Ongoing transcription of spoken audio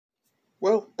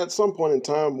Well, at some point in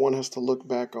time, one has to look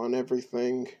back on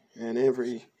everything and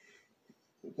everyone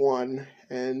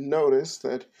and notice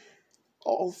that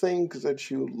all things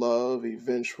that you love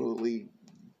eventually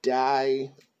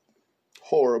die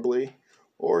horribly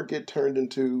or get turned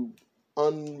into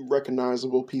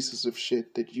unrecognizable pieces of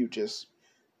shit that you just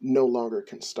no longer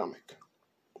can stomach.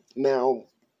 Now,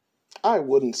 I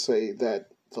wouldn't say that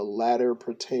the latter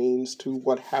pertains to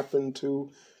what happened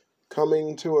to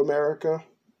Coming to America,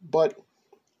 but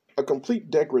a complete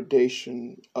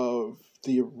degradation of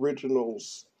the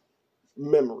original's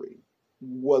memory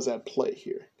was at play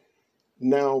here.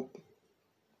 Now,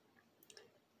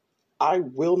 I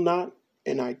will not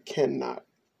and I cannot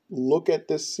look at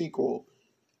this sequel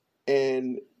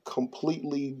and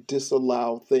completely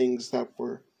disallow things that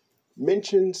were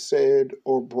mentioned, said,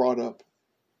 or brought up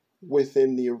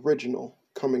within the original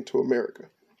Coming to America.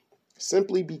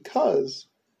 Simply because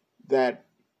that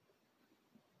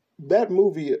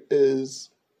movie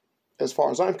is, as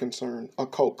far as I'm concerned, a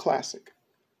cult classic.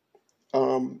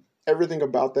 Everything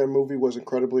about that movie was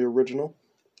incredibly original.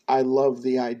 I love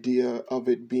the idea of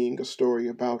it being a story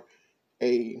about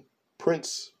a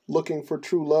prince looking for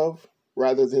true love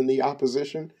rather than the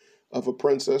opposition of a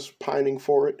princess pining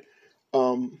for it.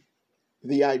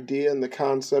 The idea and the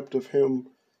concept of him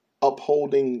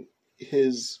upholding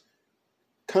his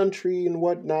country and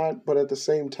whatnot, but at the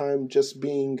same time just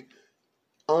being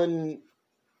un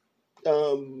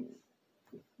um,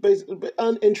 basically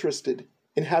uninterested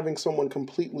in having someone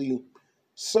completely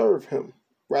serve him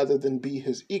rather than be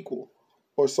his equal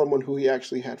or someone who he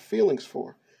actually had feelings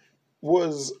for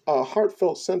was a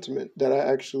heartfelt sentiment that I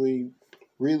actually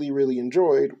really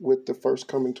enjoyed with the first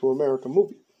Coming to America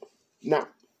movie. Now,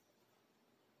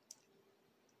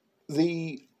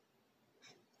 the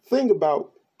thing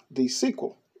about the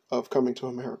sequel of Coming to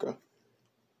America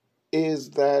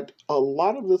is that a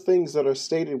lot of the things that are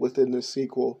stated within the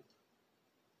sequel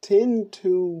tend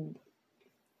to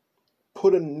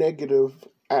put a negative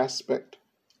aspect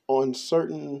on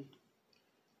certain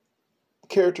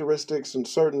characteristics and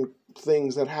certain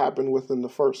things that happen within the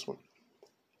first one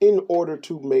in order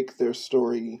to make their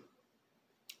story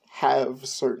have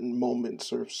certain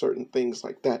moments or certain things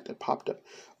like that popped up.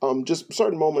 Just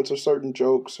certain moments or certain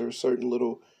jokes or certain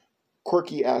little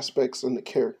quirky aspects in the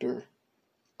character.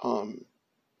 And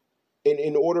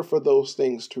in order for those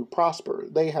things to prosper,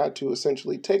 they had to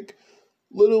essentially take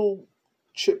little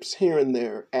chips here and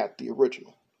there at the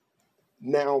original.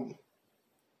 Now,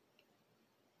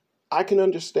 I can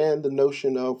understand the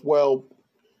notion of, well,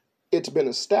 it's been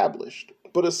established,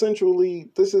 but essentially,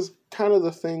 this is kind of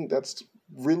the thing that's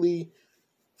really,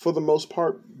 for the most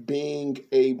part, being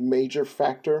a major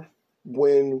factor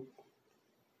when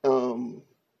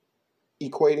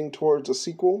equating towards a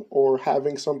sequel or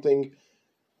having something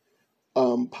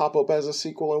pop up as a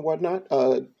sequel and whatnot.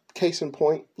 Case in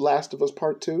point, Last of Us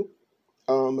Part 2.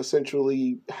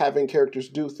 Essentially, having characters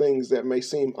do things that may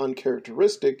seem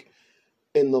uncharacteristic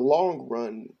in the long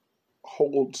run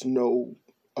holds no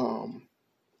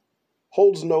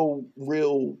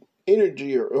real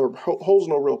energy or holds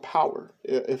no real power,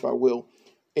 if I will,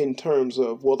 in terms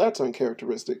of, well, that's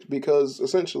uncharacteristic because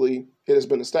essentially it has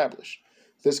been established.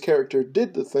 This character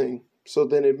did the thing, so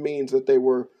then it means that they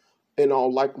were in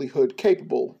all likelihood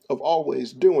capable of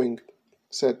always doing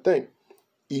said thing,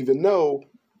 even though,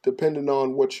 depending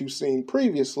on what you've seen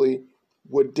previously,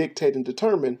 would dictate and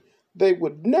determine they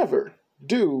would never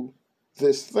do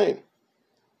this thing.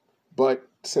 But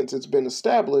since it's been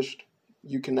established,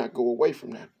 you cannot go away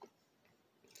from that.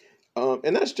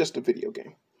 And that's just a video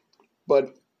game.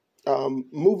 But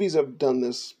movies have done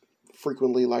this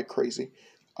frequently like crazy.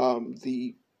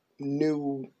 The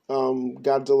new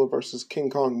Godzilla versus King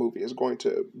Kong movie is going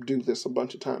to do this a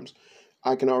bunch of times.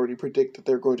 I can already predict that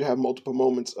they're going to have multiple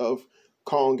moments of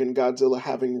Kong and Godzilla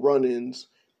having run-ins,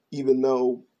 even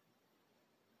though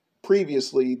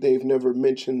previously they've never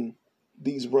mentioned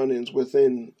these run-ins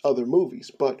within other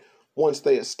movies. But once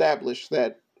they establish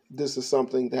that this is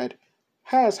something that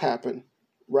has happened,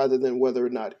 rather than whether or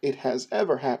not it has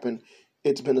ever happened,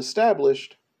 it's been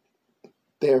established,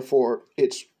 therefore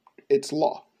it's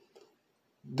law.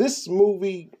 This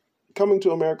movie, Coming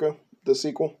to America, the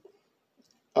sequel,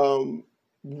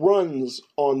 runs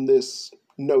on this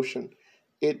notion.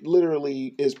 It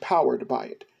literally is powered by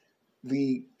it.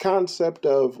 The concept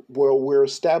of, well, we're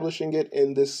establishing it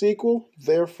in this sequel,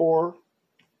 therefore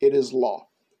it is law.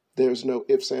 There's no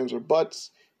ifs, ands, or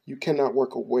buts. You cannot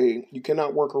work away. You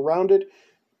cannot work around it.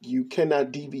 You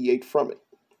cannot deviate from it.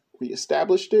 We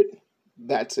established it.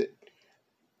 That's it.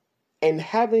 And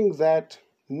having that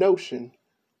notion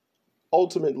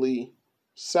ultimately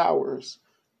sours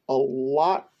a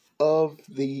lot of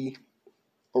the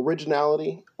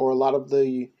originality or a lot of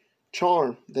the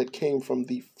charm that came from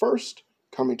the first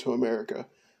Coming to America,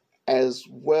 as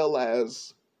well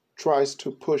as tries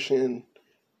to push in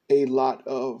a lot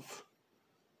of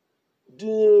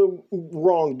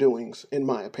wrongdoings, in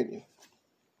my opinion.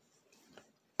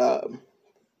 Um,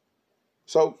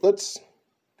 so let's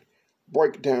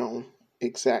break down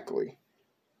exactly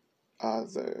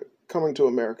the Coming to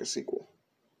America sequel.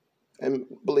 And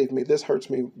believe me, this hurts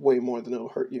me way more than it'll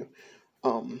hurt you.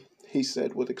 He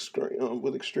said with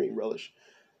extreme relish.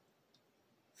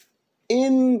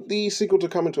 In the sequel to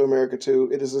Coming to America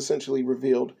 2, it is essentially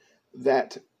revealed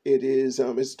that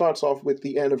it starts off with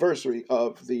the anniversary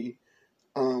of the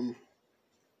um,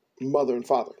 mother and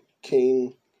father,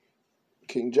 King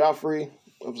Joffrey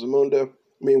of Zamunda,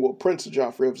 Prince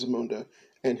Joffrey of Zamunda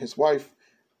and his wife,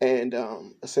 and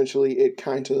essentially it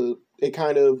kind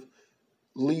of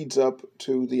leads up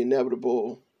to the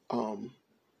inevitable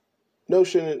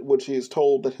notion in which he is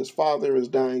told that his father is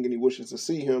dying and he wishes to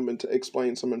see him and to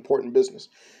explain some important business.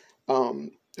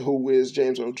 Who is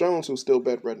James Earl Jones, who's still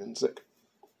bedridden and sick.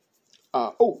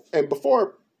 And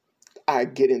before I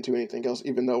get into anything else,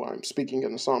 even though I'm speaking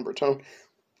in a somber tone,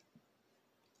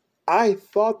 I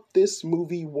thought this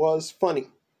movie was funny.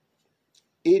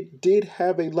 It did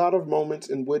have a lot of moments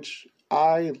in which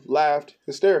I laughed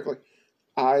hysterically.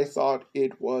 I thought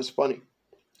it was funny.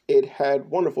 It had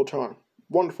wonderful charm,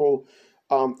 wonderful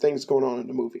things going on in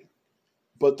the movie.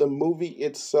 But the movie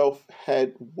itself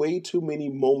had way too many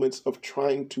moments of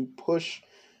trying to push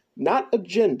not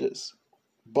agendas,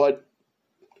 but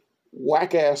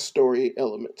whack-ass story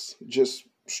elements. Just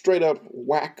straight up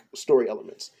whack story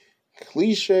elements.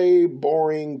 Cliche,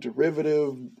 boring,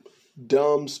 derivative,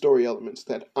 dumb story elements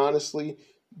that honestly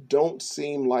don't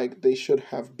seem like they should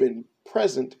have been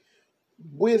present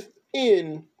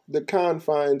within the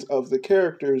confines of the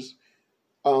characters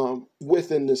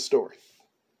within this story.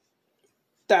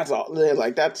 That's all.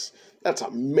 That's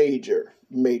a major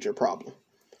problem.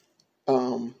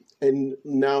 And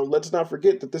now let's not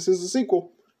forget that this is a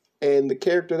sequel, and the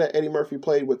character that Eddie Murphy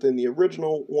played within the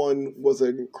original one was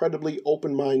an incredibly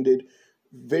open-minded,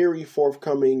 very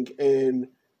forthcoming, and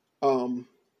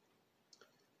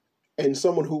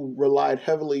someone who relied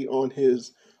heavily on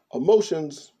his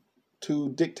emotions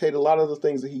to dictate a lot of the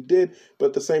things that he did, but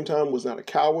at the same time was not a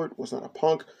coward, was not a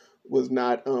punk, was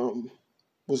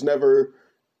never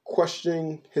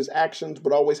questioning his actions,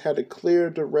 but always had a clear,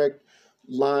 direct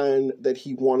line that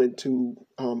he wanted to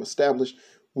establish.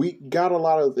 We got a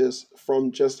lot of this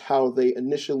from just how they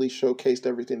initially showcased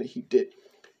everything that he did.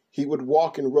 He would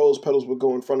walk and rose petals would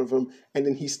go in front of him, and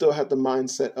then he still had the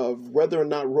mindset of whether or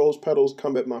not rose petals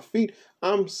come at my feet,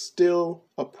 I'm still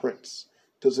a prince.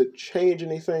 Does it change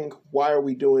anything? Why are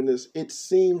we doing this? It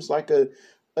seems like a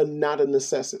not a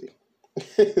necessity.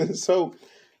 So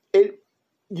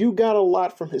you got a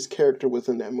lot from his character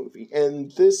within that movie.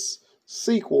 And this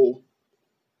sequel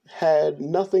had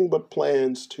nothing but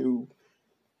plans to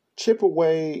chip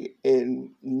away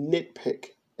and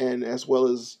nitpick, and as well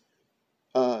as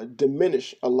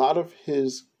diminish a lot of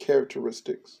his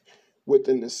characteristics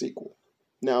within the sequel.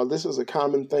 Now, this is a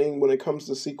common thing when it comes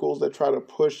to sequels that try to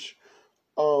push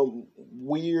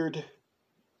weird,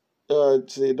 I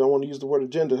don't want to use the word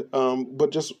agenda, but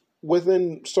just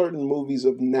within certain movies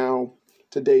of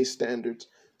today's standards,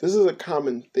 this is a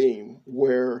common theme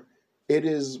where it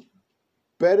is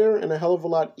better and a hell of a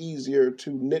lot easier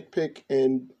to nitpick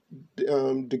and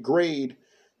degrade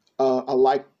a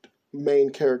liked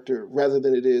main character rather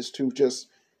than it is to just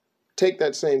take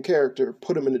that same character,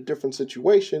 put him in a different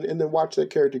situation, and then watch that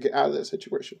character get out of that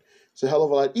situation. It's a hell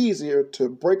of a lot easier to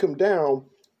break them down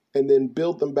and then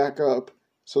build them back up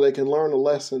so they can learn a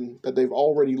lesson that they've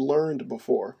already learned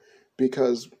before,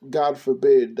 because God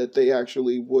forbid that they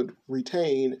actually would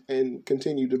retain and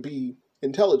continue to be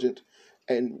intelligent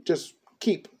and just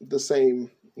keep the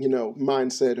same,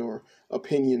 mindset or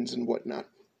opinions and whatnot.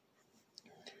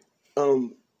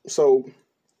 So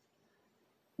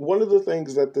one of the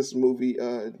things that this movie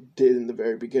did in the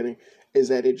very beginning is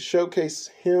that it showcased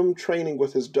him training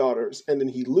with his daughters, and then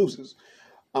he loses.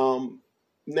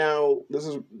 Now there's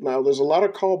a lot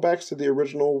of callbacks to the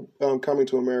original Coming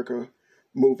to America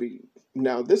movie.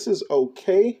 Now this is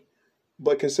okay,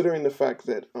 but considering the fact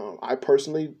that I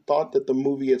personally thought that the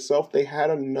movie itself, they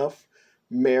had enough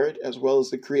merit as well as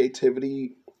the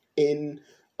creativity in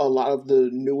a lot of the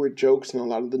newer jokes and a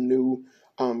lot of the new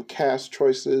cast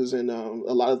choices and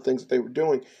a lot of things that they were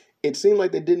doing. It seemed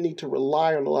like they didn't need to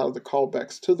rely on a lot of the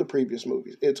callbacks to the previous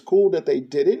movies. It's cool that they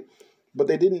did it, but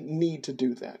they didn't need to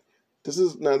do that. This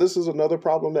is another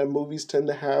problem that movies tend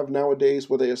to have nowadays,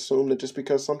 where they assume that just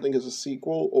because something is a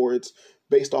sequel or it's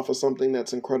based off of something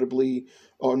that's incredibly,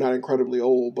 or not incredibly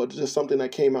old, but just something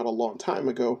that came out a long time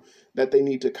ago, that they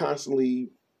need to constantly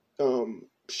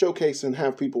showcase and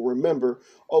have people remember,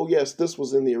 oh yes, this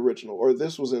was in the original, or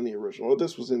this was in the original, or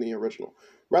this was in the original,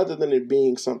 rather than it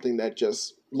being something that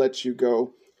just lets you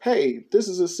go, hey, this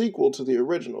is a sequel to the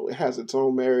original. It has its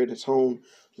own merit, its own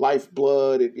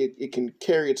lifeblood. It can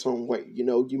carry its own weight.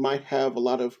 You might have a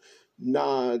lot of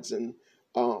nods and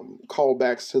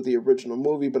callbacks to the original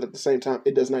movie, but at the same time,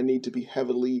 it does not need to be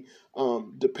heavily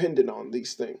dependent on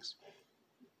these things.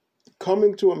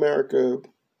 Coming to America,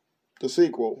 the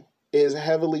sequel, is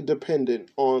heavily dependent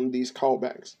on these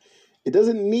callbacks. It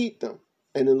doesn't need them.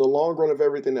 And in the long run of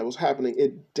everything that was happening,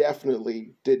 it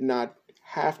definitely did not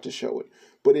have to show it.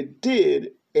 But it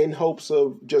did, in hopes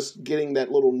of just getting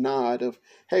that little nod of,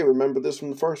 hey, remember this from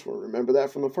the first one, remember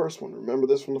that from the first one, remember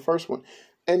this from the first one.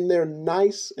 And they're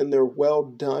nice and they're well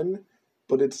done,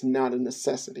 but it's not a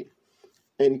necessity.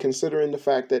 And considering the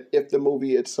fact that if the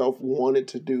movie itself wanted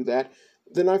to do that,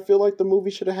 then I feel like the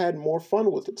movie should have had more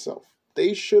fun with itself.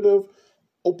 They should have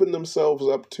opened themselves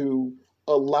up to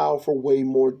allow for way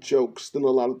more jokes than a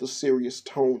lot of the serious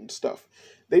tone stuff.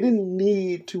 They didn't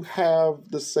need to have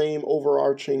the same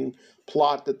overarching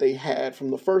plot that they had from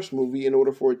the first movie in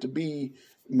order for it to be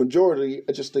majority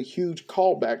just a huge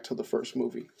callback to the first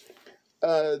movie.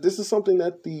 This is something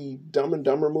that the Dumb and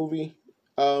Dumber movie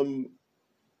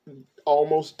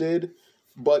almost did,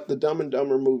 but the Dumb and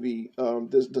Dumber movie,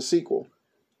 the sequel,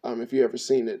 if you ever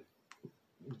seen it,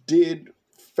 did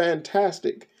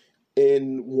fantastic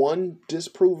in one,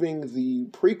 disproving the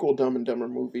prequel Dumb and Dumber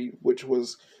movie, which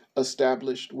was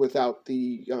established without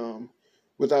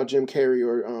without Jim Carrey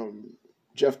or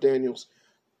Jeff Daniels.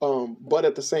 But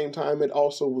at the same time, it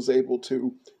also was able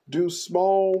to do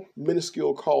small,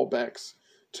 minuscule callbacks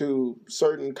to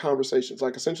certain conversations.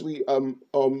 Like essentially,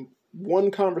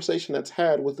 one conversation that's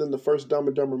had within the first Dumb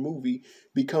and Dumber movie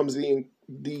becomes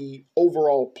the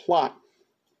overall plot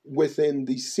within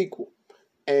the sequel.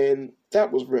 And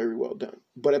that was very well done.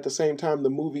 But at the same time, the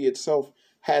movie itself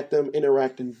had them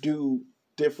interact and do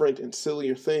different and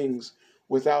sillier things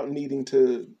without needing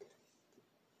to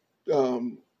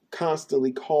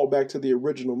constantly call back to the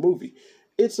original movie.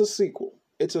 It's a sequel.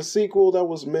 It's a sequel that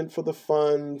was meant for the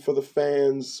fun, for the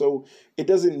fans, so it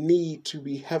doesn't need to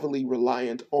be heavily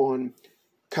reliant on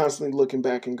constantly looking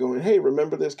back and going, hey,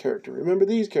 remember this character, remember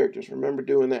these characters, remember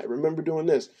doing that, remember doing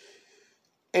this.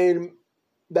 And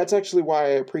that's actually why I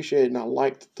appreciated and I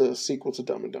liked the sequel to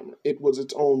Dumb and Dumber. It was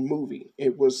its own movie.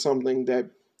 It was something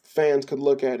that fans could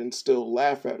look at and still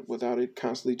laugh at without it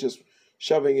constantly just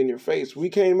shoving in your face. We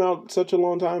came out such a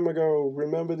long time ago.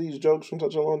 Remember these jokes from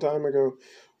such a long time ago,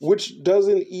 which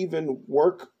doesn't even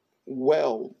work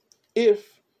well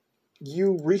if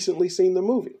you recently seen the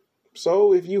movie.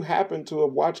 So if you happen to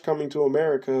have watched Coming to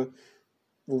America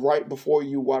right before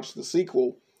you watched the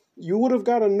sequel, you would have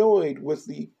got annoyed with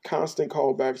the constant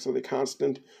callbacks or the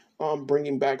constant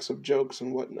bringing backs of jokes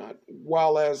and whatnot.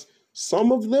 While as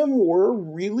some of them were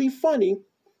really funny,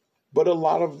 but a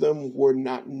lot of them were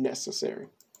not necessary.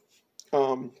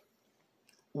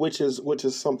 Which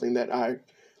is something that I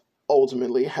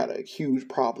ultimately had a huge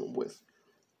problem with.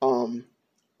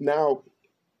 Now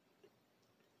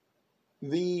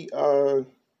the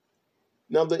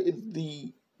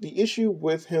issue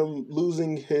with him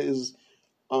losing his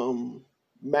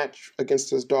match against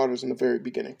his daughters in the very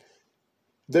beginning,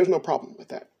 there's no problem with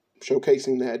that.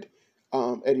 Showcasing that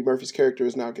Eddie Murphy's character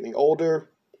is now getting older,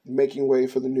 making way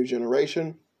for the new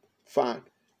generation, fine.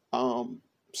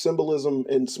 Symbolism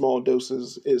in small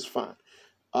doses is fine.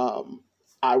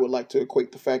 I would like to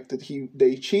equate the fact that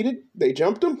they cheated, they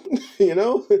jumped him,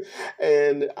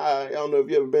 and I don't know if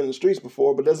you've ever been in the streets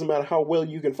before, but it doesn't matter how well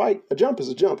you can fight, a jump is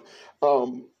a jump.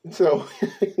 So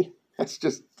that's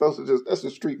just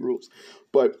street rules.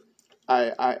 But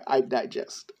I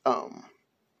digest. I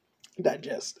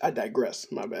digress.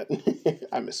 My bad.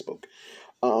 I misspoke.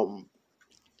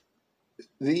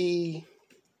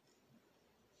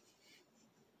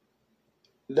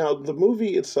 Now, the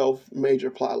movie itself, major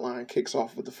plotline, kicks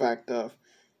off with the fact of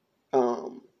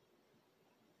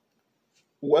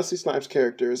Wesley Snipes'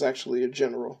 character is actually a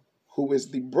general who is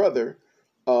the brother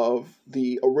of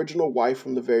the original wife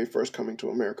from the very first Coming to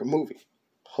America movie.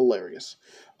 Hilarious.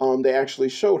 They actually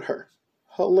showed her.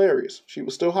 Hilarious. She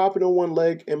was still hopping on one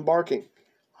leg and barking.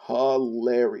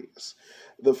 Hilarious.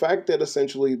 The fact that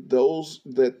essentially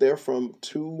they're from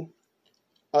two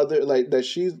other,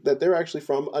 that they're actually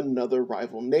from another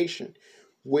rival nation,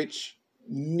 which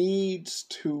needs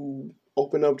to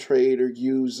open up trade or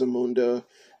use Zamunda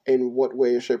in what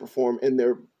way, shape, or form, and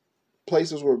their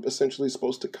places were essentially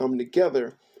supposed to come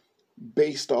together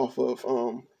based off of,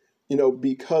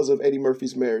 because of Eddie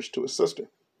Murphy's marriage to his sister.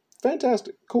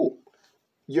 Fantastic, cool.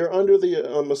 You're under the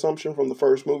assumption from the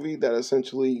first movie that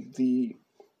essentially the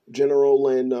general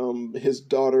and his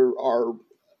daughter are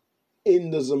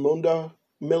in the Zamunda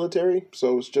military,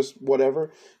 so it's just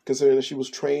whatever, considering that she was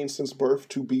trained since birth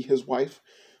to be his wife.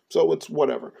 So it's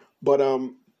whatever. But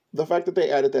the fact that they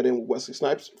added that in with Wesley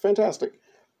Snipes, fantastic.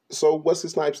 So Wesley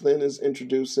Snipes then is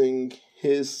introducing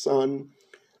his son.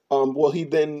 He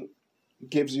then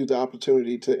gives you the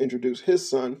opportunity to introduce his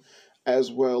son,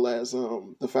 as well as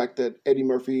the fact that Eddie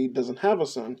Murphy doesn't have a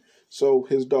son, so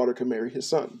his daughter can marry his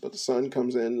son. But the son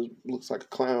comes in, looks like a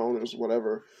clown or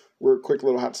whatever. We're a quick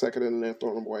little hot second and then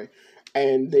throwing him away.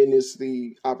 And then it's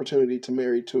the opportunity to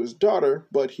marry to his daughter,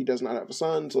 but he does not have a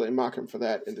son, so they mock him for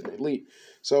that, and then they leave.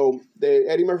 So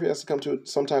Eddie Murphy has to come to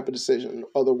some type of decision.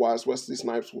 Otherwise, Wesley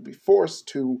Snipes will be forced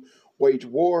to wage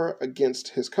war against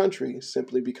his country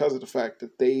simply because of the fact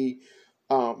that they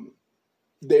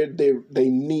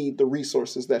need the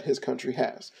resources that his country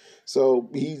has. So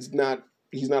he's not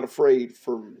afraid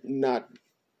for not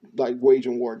like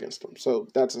waging war against them. So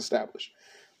that's established.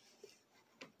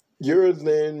 You're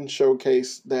then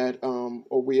showcased that,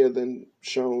 or we are then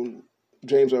shown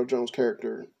James Earl Jones'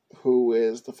 character, who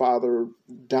is the father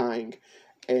dying,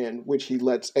 and which he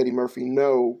lets Eddie Murphy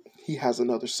know he has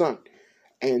another son.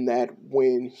 And that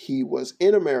when he was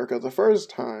in America the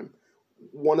first time,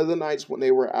 one of the nights when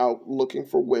they were out looking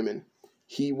for women,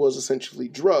 he was essentially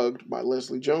drugged by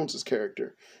Leslie Jones's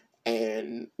character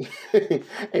and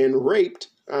and raped,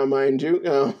 mind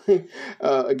you,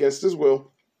 against his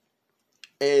will,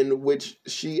 in which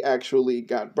she actually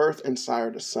got birth and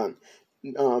sired a son.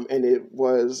 And it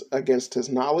was against his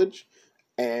knowledge.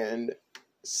 And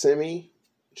Simi,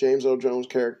 James Earl Jones'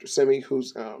 character, Simi,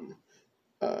 who's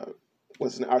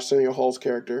Arsenio Hall's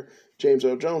character, James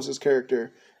Earl Jones's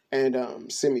character,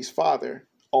 and Simi's father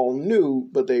all knew,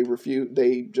 but they refused.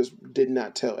 They just did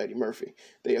not tell Eddie Murphy.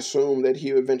 They assumed that he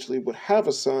eventually would have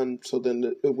a son, so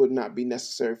then it would not be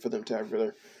necessary for them to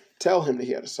ever tell him that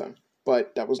he had a son.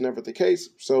 But that was never the case,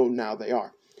 so now they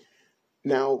are.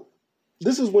 Now,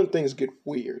 this is when things get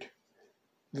weird.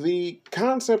 The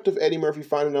concept of Eddie Murphy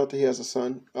finding out that he has a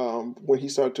son, when he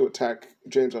started to attack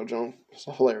James Earl Jones, is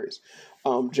hilarious.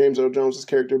 James Earl Jones'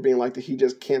 character being like that he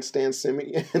just can't stand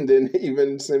Simi, and then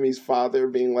even Simi's father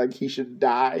being like he should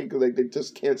die because like they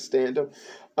just can't stand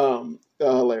him.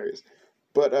 Hilarious.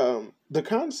 But the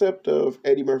concept of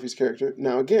Eddie Murphy's character,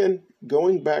 now again,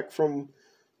 going back from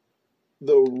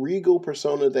the regal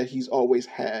persona that he's always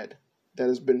had, that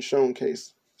has been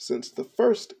showcased since the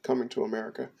first Coming to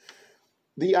America,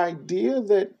 the idea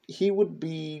that he would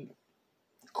be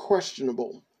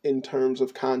questionable in terms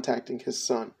of contacting his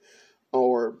son,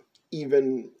 or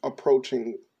even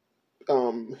approaching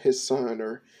his son,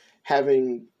 or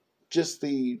having just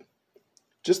the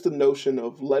notion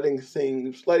of letting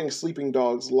sleeping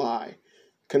dogs lie,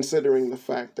 considering the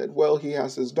fact that, well, he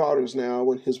has his daughters now,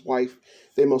 and his wife,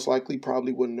 they most likely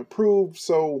probably wouldn't approve,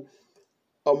 so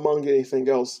among anything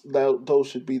else, those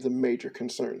should be the major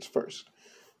concerns first.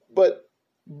 But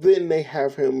then they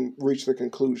have him reach the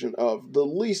conclusion of the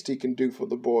least he can do for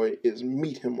the boy is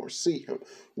meet him or see him.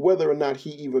 Whether or not he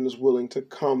even is willing to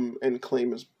come and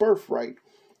claim his birthright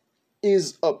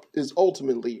is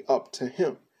ultimately up to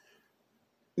him.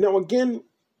 Now again,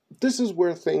 this is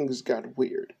where things got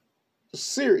weird.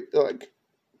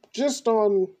 Just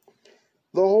on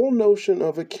the whole notion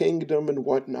of a kingdom and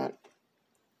whatnot,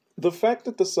 the fact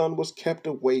that the son was kept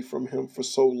away from him for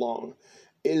so long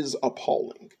is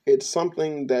appalling. It's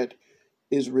something that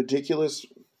is ridiculous,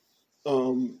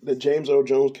 that James Earl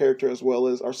Jones character as well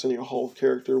as Arsenio Hall's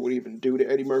character would even do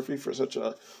to Eddie Murphy for such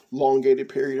a elongated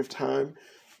period of time.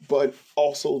 But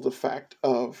also the fact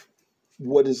of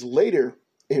what is later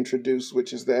introduced,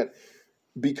 which is that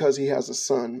because he has a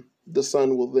son, the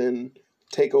son will then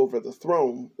take over the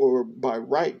throne, or by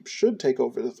right should take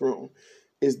over the throne,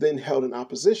 is then held in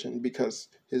opposition because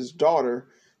his daughter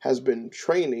has been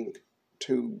training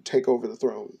to take over the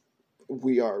throne.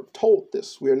 We are told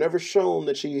this. We are never shown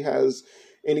that she has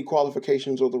any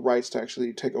qualifications or the rights to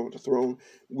actually take over the throne.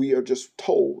 We are just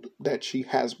told that she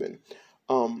has been.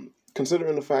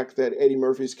 Considering the fact that Eddie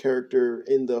Murphy's character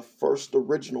in the first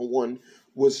original one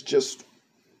was just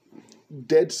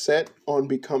dead set on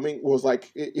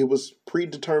it was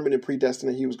predetermined and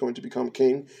predestined that he was going to become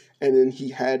king, and then he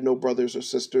had no brothers or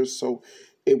sisters, so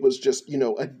it was just,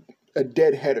 a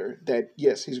dead header that,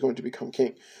 yes, he's going to become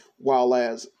king. While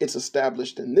as it's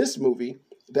established in this movie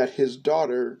that his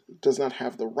daughter does not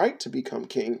have the right to become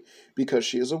king because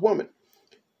she is a woman.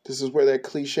 This is where that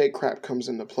cliche crap comes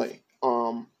into play.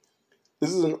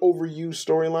 This is an overused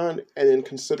storyline, and then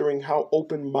considering how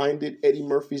open-minded Eddie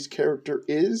Murphy's character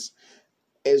is,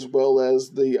 as well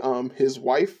as the his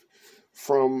wife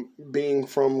from being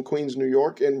from Queens, New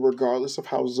York, and regardless of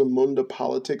how Zamunda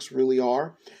politics really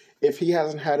are, if he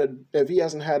hasn't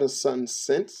had a son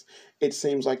since, it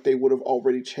seems like they would have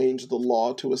already changed the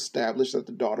law to establish that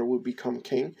the daughter would become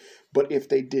king. But if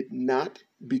they did not,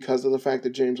 because of the fact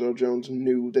that James Earl Jones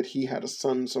knew that he had a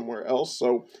son somewhere else,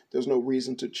 so there's no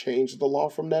reason to change the law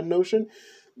from that notion,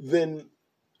 then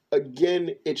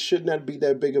again, it should not be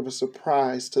that big of a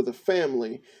surprise to the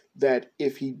family that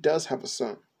if he does have a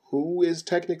son, who is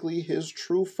technically his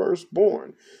true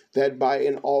firstborn, that by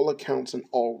in all accounts and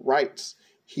all rights,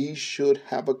 he should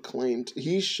have a claim.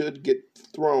 He should get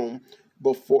thrown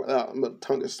before. My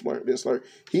tongue is slurred.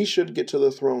 He should get to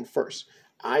the throne first.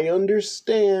 I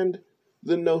understand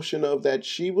the notion of that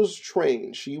she was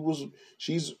trained.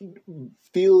 She's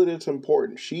feeling it's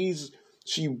important. She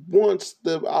wants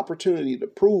the opportunity to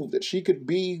prove that she could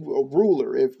be a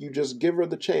ruler if you just give her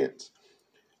the chance.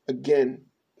 Again,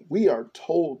 we are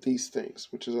told these things,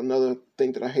 which is another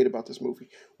thing that I hate about this movie.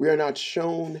 We are not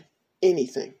shown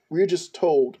anything. We're just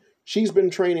told she's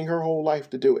been training her whole life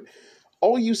to do it.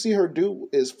 All you see her do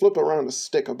is flip around a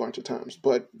stick a bunch of times,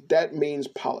 but that means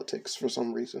politics for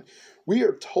some reason. We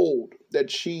are told that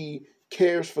she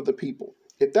cares for the people.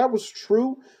 If that was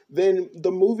true, then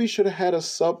the movie should have had a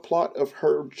subplot of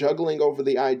her juggling over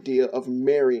the idea of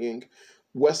marrying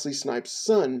Wesley Snipes'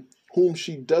 son, whom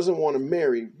she doesn't want to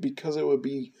marry because it would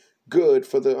be good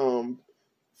for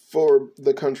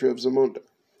the country of Zamunda.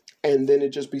 And then it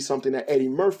just be something that Eddie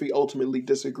Murphy ultimately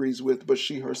disagrees with, but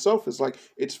she herself is like,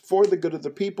 it's for the good of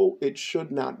the people, it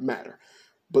should not matter.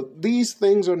 But these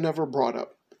things are never brought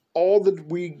up. All that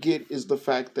we get is the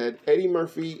fact that Eddie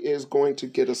Murphy is going to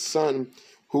get a son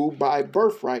who by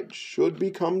birthright should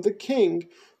become the king,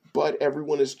 but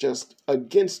everyone is just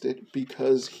against it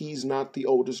because he's not the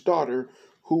oldest daughter,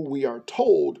 who we are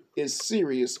told is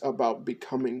serious about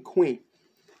becoming queen,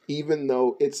 even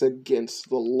though it's against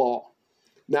the law.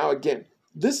 Now again,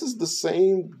 this is the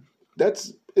same,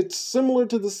 it's similar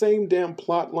to the same damn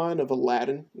plot line of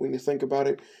Aladdin when you think about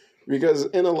it. Because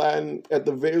in Aladdin, at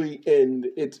the very end,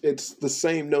 it's the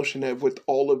same notion that with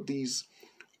all of these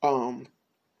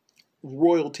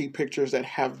royalty pictures that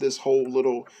have this whole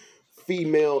little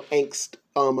female angst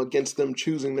against them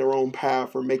choosing their own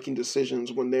path or making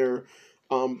decisions when they're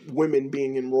women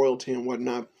being in royalty and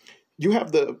whatnot. You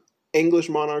have the English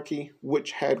monarchy,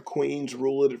 which had queens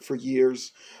rule it for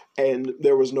years, and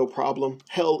there was no problem.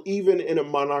 Hell, even in a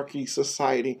monarchy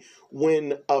society,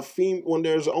 when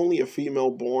there's only a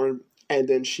female born, and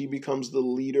then she becomes the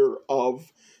leader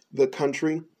of the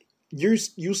country, you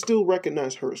still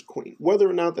recognize her as queen. Whether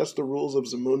or not that's the rules of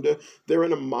Zamunda, they're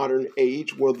in a modern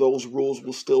age where those rules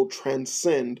will still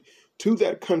transcend to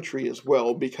that country as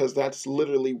well, because that's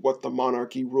literally what the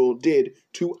monarchy rule did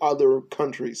to other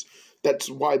countries.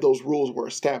 That's why those rules were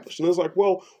established. And it's like,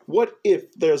 well, what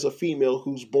if there's a female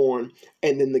who's born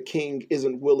and then the king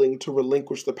isn't willing to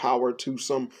relinquish the power to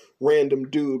some random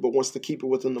dude but wants to keep it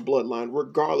within the bloodline,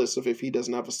 regardless of if he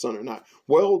doesn't have a son or not?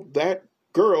 Well, that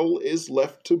girl is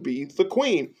left to be the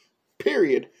queen,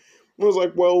 period. I was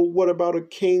like, well, what about a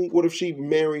king? What if she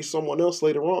marries someone else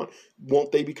later on?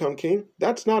 Won't they become king?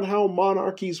 That's not how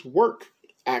monarchies work.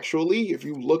 Actually, if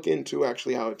you look into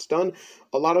actually how it's done,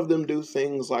 a lot of them do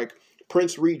things like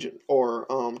Prince Regent or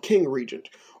King Regent,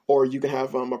 or you can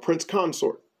have a Prince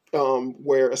Consort,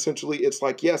 where essentially it's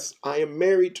like, yes, I am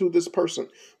married to this person,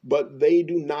 but they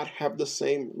do not have the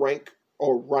same rank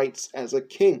or rights as a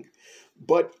king.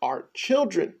 But our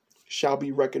children shall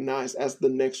be recognized as the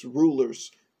next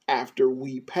rulers after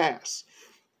we pass.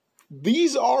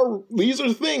 These are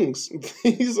things.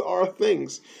 These are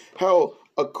things. How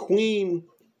a queen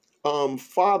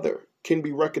father can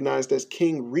be recognized as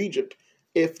king regent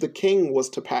if the king was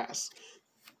to pass.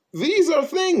 These are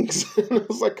things.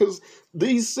 It's like, because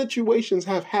these situations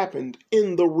have happened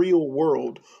in the real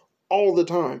world all the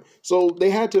time. So they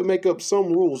had to make up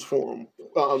some rules for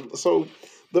them. So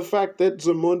the fact that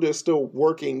Zamunda is still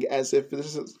working as if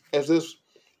this is,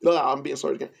 I'm being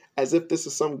sorry again, as if this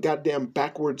is some goddamn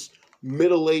backwards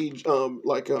middle-aged,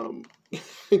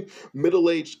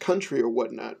 middle-aged country or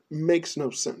whatnot, makes no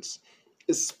sense.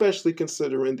 Especially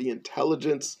considering the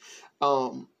intelligence,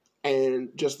 and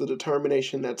just the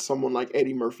determination that someone like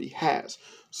Eddie Murphy has.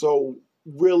 So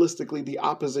realistically, the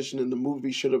opposition in the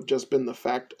movie should have just been the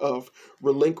fact of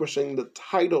relinquishing the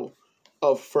title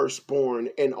of firstborn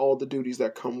and all the duties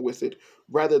that come with it,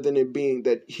 rather than it being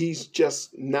that he's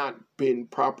just not been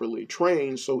properly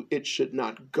trained, so it should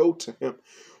not go to him.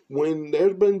 when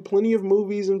there's been plenty of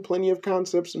movies and plenty of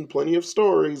concepts and plenty of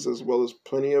stories, as well as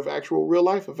plenty of actual real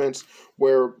life events,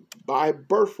 where by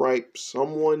birthright,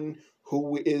 someone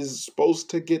who is supposed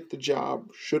to get the job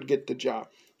should get the job.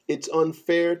 It's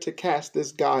unfair to cast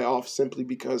this guy off simply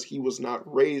because he was not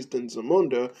raised in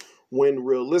Zamunda, when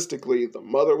realistically the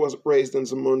mother was raised in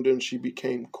Zamunda and she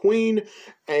became queen,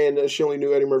 and she only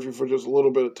knew Eddie Murphy for just a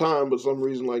little bit of time, but some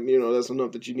reason, like, that's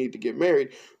enough that you need to get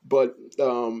married. But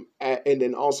and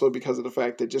then also because of the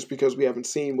fact that just because we haven't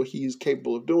seen what he's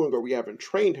capable of doing, or we haven't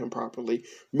trained him properly,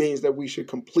 means that we should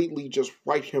completely just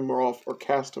write him off or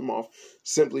cast him off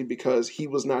simply because he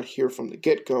was not here from the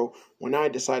get-go when I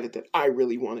decided that I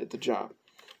really wanted the job.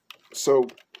 So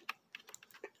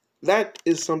that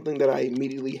is something that I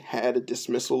immediately had a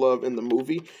dismissal of in the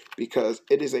movie, because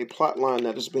it is a plot line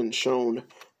that has been shown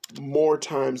more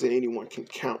times than anyone can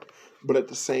count. But at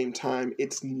the same time,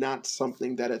 it's not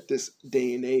something that at this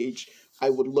day and age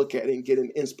I would look at and get an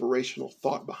inspirational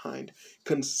thought behind,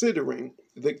 considering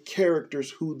the characters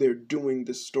who they're doing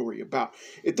this story about.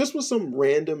 If this was some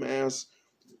random ass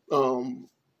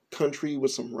country with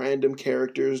some random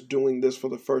characters doing this for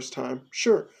the first time,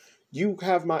 sure, you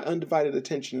have my undivided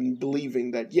attention in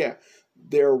believing that, yeah,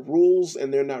 there are rules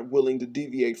and they're not willing to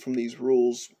deviate from these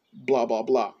rules, blah, blah,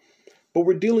 blah. But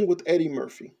we're dealing with Eddie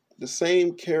Murphy, the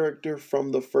same character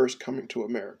from the first Coming to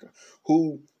America,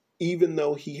 who, even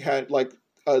though he had, like,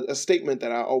 a statement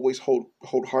that I always hold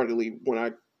wholeheartedly when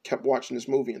I kept watching this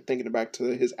movie and thinking back to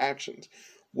his actions,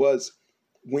 was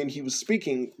when he was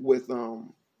speaking with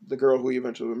the girl who he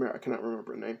eventually would marry. I cannot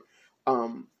remember her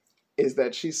name. Is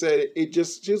that she said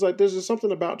she was like, there's just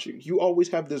something about you. You always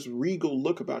have this regal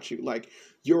look about you. Like,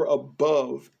 you're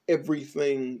above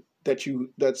everything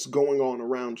that's going on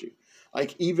around you.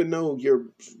 Like, even though you're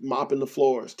mopping the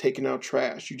floors, taking out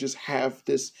trash, you just have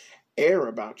this air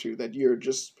about you that you're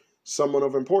just someone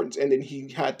of importance. And then he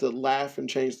had to laugh and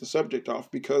change the subject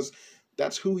off, because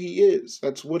that's who he is.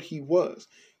 That's what he was.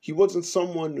 He wasn't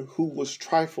someone who was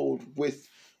trifled with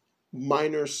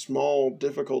minor, small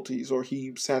difficulties, or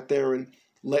he sat there and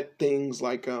let things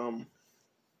like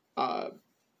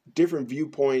different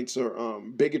viewpoints or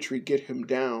bigotry get him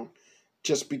down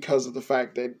just because of the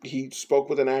fact that he spoke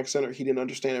with an accent or he didn't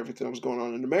understand everything that was going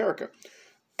on in America.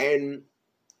 And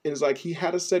it's like he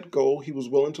had a set goal, he was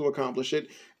willing to accomplish it,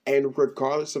 and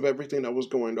regardless of everything that was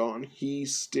going on, he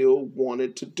still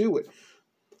wanted to do it.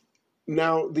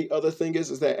 Now, the other thing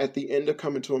is that at the end of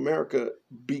Coming to America,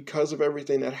 because of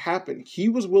everything that happened, he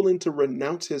was willing to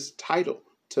renounce his title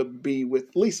to be with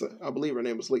Lisa. I believe her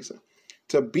name was Lisa.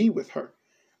 To be with her.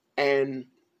 And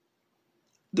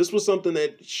this was something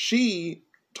that she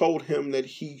told him that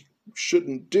he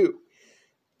shouldn't do.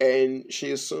 And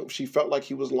she assumed, she felt like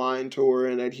he was lying to her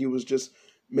and that he was just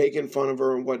making fun of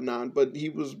her and whatnot. But he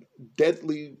was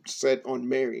deadly set on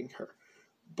marrying her.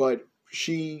 But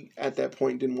she, at that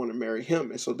point, didn't want to marry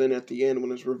him. And so then at the end,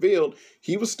 when it's revealed,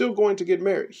 he was still going to get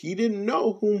married. He didn't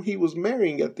know whom he was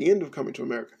marrying at the end of Coming to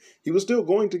America. He was still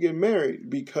going to get married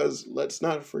because, let's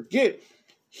not forget,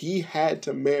 he had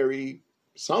to marry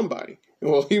somebody.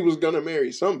 Well, he was going to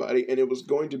marry somebody, and it was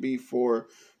going to be for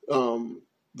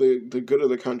the good of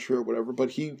the country or whatever. But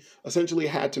he essentially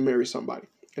had to marry somebody.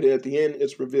 And then at the end,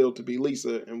 it's revealed to be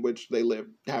Lisa, in which they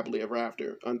lived happily ever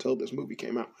after until this movie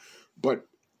came out. But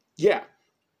yeah,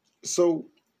 so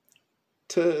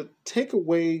to take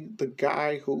away the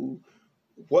guy who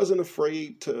wasn't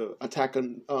afraid to attack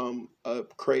a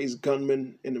crazed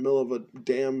gunman in the middle of a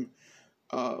damn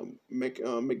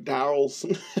McDowell's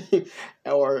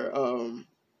or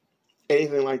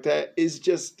anything like that is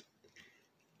just,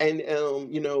 and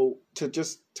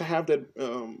to have that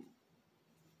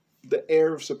the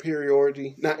air of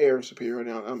superiority, not air of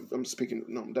superiority. I'm speaking.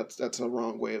 No, that's a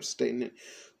wrong way of stating it.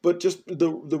 But just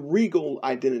the regal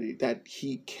identity that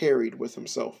he carried with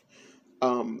himself,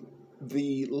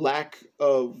 the lack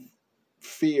of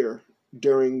fear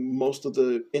during most of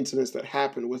the incidents that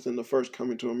happened within the first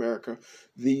Coming to America,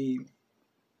 the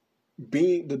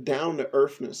down to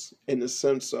earthness in the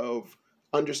sense of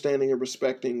understanding and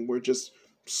respecting where just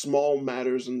small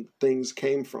matters and things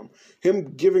came from.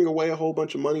 Him giving away a whole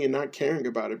bunch of money and not caring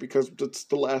about it because that's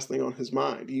the last thing on his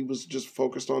mind. He was just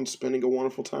focused on spending a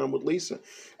wonderful time with Lisa,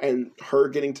 and her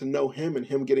getting to know him and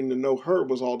him getting to know her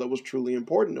was all that was truly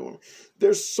important to him.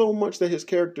 There's so much that his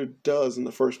character does in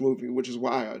the first movie, which is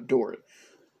why I adore it.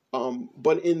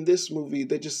 But in this movie,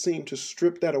 they just seem to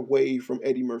strip that away from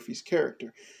Eddie Murphy's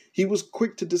character. he was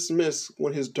quick to dismiss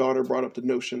when his daughter brought up the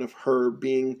notion of her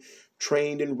being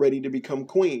trained and ready to become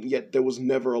queen, yet there was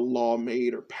never a law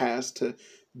made or passed to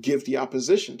give the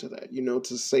opposition to that,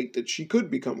 to say that she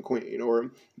could become queen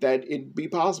or that it'd be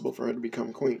possible for her to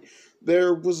become queen.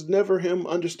 There was never him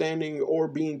understanding or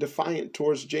being defiant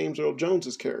towards James Earl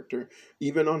Jones's character,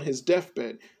 even on his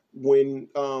deathbed, when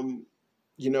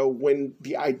when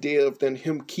the idea of then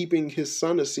him keeping his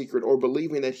son a secret or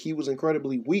believing that he was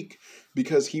incredibly weak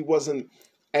because he wasn't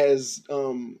as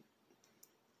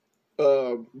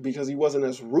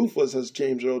as ruthless as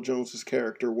James Earl Jones's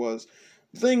character was.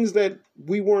 Things that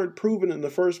we weren't proven in the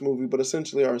first movie, but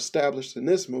essentially are established in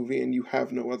this movie, and you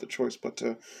have no other choice but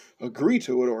to agree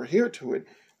to it or adhere to it,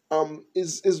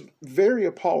 is very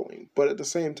appalling. But at the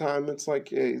same time, it's like,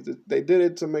 hey, they did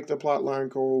it to make the plot line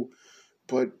go,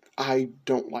 but I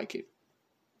don't like it.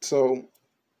 So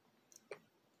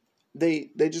they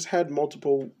just had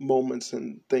multiple moments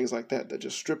and things like that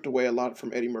just stripped away a lot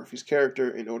from Eddie Murphy's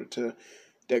character in order to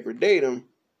degrade him,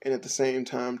 and at the same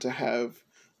time to have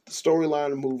the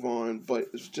storyline move on, but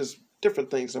it's just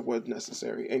different things that weren't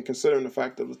necessary. And considering the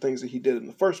fact of the things that he did in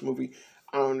the first movie,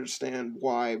 I don't understand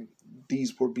why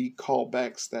these would be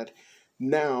callbacks that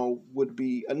now would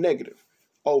be a negative.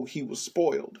 Oh, he was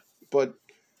spoiled. But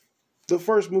the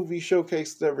first movie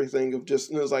showcased everything of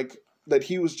just, it was like that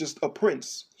he was just a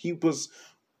prince. He was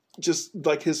just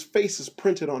like, his face is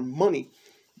printed on money.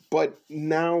 But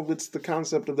now it's the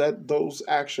concept of that those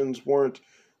actions weren't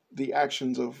the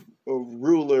actions of a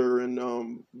ruler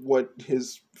and what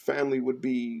his family would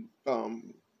be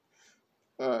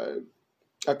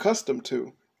accustomed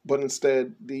to, but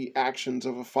instead the actions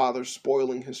of a father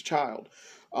spoiling his child.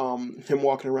 Him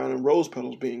walking around in rose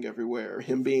petals being everywhere,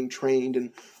 him being trained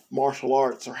in martial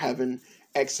arts or having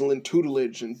excellent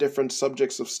tutelage in different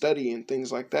subjects of study and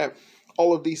things like that.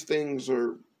 All of these things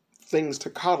are things to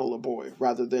coddle a boy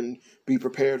rather than be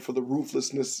prepared for the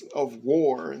ruthlessness of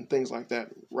war and things like that.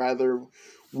 Rather,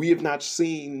 we have not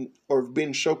seen or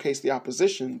been showcased the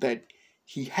opposition that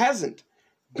he hasn't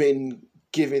been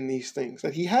given these things,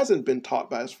 that he hasn't been taught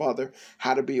by his father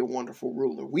how to be a wonderful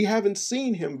ruler. We haven't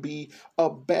seen him be a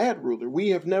bad ruler.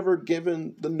 We have never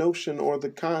given the notion or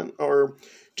or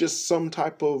just some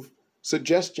type of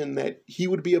suggestion that he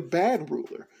would be a bad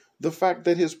ruler. The fact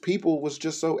that his people was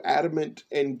just so adamant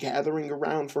and gathering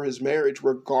around for his marriage,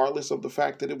 regardless of the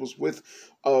fact that it was with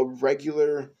a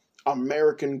regular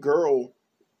American girl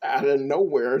out of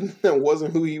nowhere that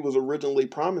wasn't who he was originally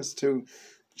promised to,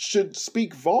 should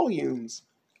speak volumes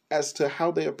as to how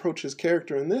they approach his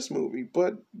character in this movie.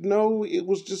 But no, it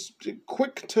was just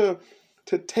quick to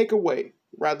take away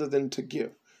rather than to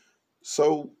give.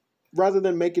 So rather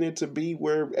than making it to be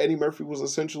where Eddie Murphy was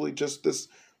essentially just this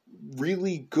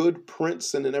really good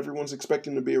prince and then everyone's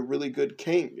expecting to be a really good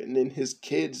king, and then his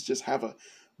kids just have a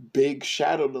big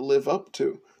shadow to live up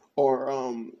to,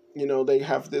 or they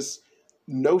have this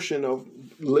notion of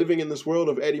living in this world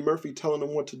of Eddie Murphy telling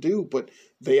them what to do, but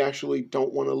they actually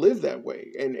don't want to live that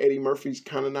way, and Eddie Murphy's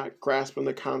kind of not grasping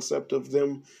the concept of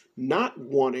them not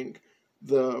wanting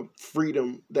the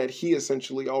freedom that he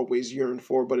essentially always yearned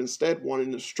for, but instead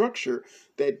wanting the structure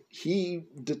that he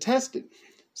detested.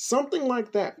 Something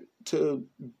like that to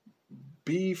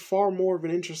be far more of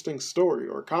an interesting story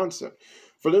or concept.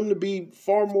 For them to be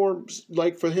far more,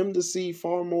 like for him to see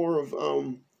far more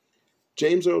of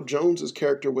James Earl Jones's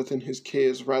character within his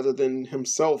kids rather than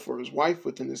himself or his wife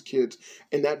within his kids.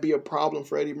 And that be a problem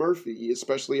for Eddie Murphy,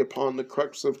 especially upon the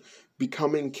crux of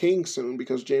becoming king soon,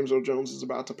 because James Earl Jones is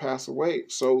about to pass away.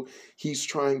 So he's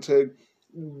trying to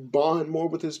bond more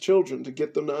with his children to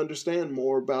get them to understand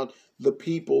more about the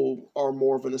people are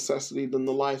more of a necessity than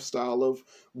the lifestyle of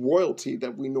royalty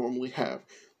that we normally have.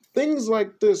 Things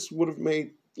like this would have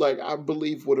made, I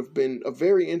believe, would have been a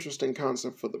very interesting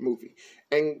concept for the movie.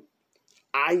 And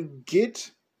I get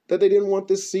that they didn't want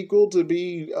this sequel to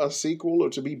be a sequel or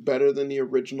to be better than the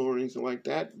original or anything like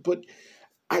that, but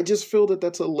I just feel that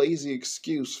that's a lazy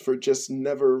excuse for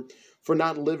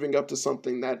not living up to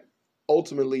something that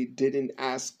ultimately didn't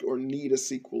ask or need a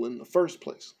sequel in the first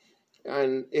place.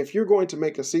 And if you're going to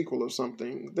make a sequel of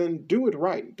something, then do it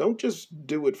right. Don't just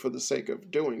do it for the sake of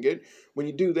doing it. When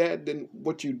you do that, then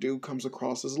what you do comes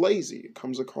across as lazy. It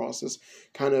comes across as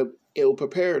kind of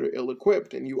ill-prepared or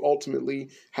ill-equipped, and you ultimately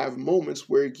have moments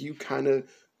where you kind of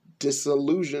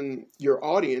disillusion your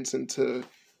audience into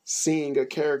seeing a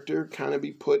character kind of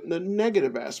be put in a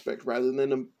negative aspect rather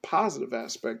than a positive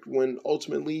aspect, when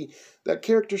ultimately that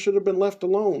character should have been left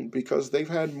alone because they've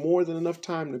had more than enough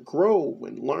time to grow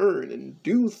and learn and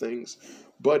do things.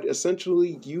 But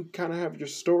essentially you kind of have your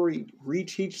story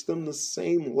reteach them the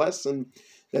same lesson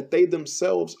that they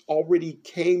themselves already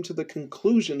came to the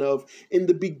conclusion of in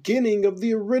the beginning of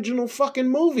the original fucking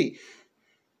movie.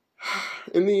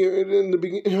 In the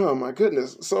beginning, oh my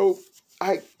goodness. So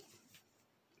I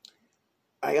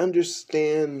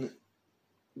understand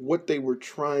what they were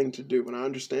trying to do, and I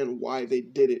understand why they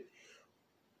did it.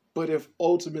 But if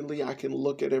ultimately I can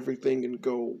look at everything and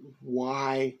go,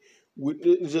 why would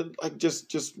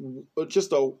just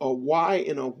a why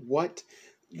and a what,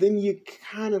 then you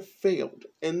kind of failed.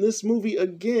 And this movie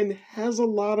again has a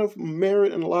lot of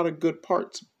merit and a lot of good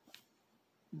parts,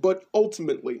 but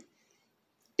ultimately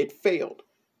it failed.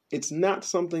 It's not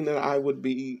something that I would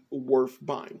be worth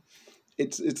buying.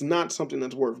 It's not something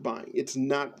that's worth buying. It's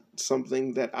not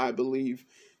something that I believe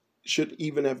should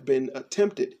even have been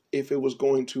attempted if it was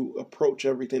going to approach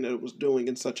everything that it was doing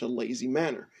in such a lazy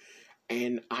manner.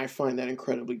 And I find that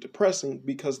incredibly depressing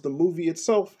because the movie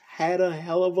itself had a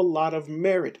hell of a lot of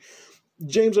merit.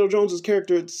 James Earl Jones's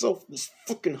character itself was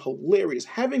fucking hilarious.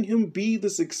 Having him be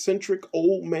this eccentric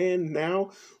old man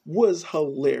now was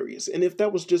hilarious. And if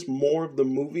that was just more of the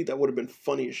movie, that would have been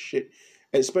funny as shit.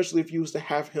 Especially if you was to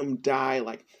have him die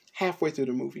like halfway through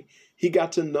the movie. He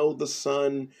got to know the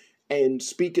son and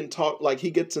speak and talk, like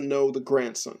he gets to know the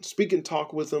grandson, speak and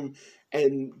talk with him,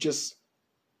 and just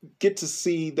get to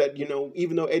see that,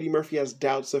 even though Eddie Murphy has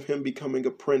doubts of him becoming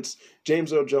a prince,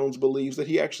 James Earl Jones believes that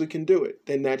he actually can do it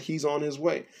and that he's on his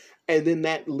way. And then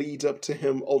that leads up to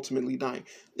him ultimately dying.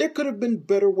 There could have been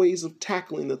better ways of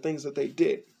tackling the things that they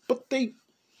did, but they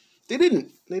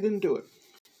didn't. They didn't do it.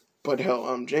 But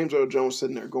hell, James Earl Jones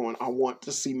sitting there going, I want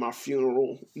to see my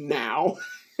funeral now.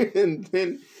 And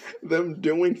then them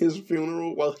doing his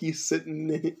funeral while he's sitting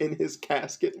in his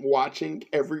casket watching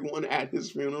everyone at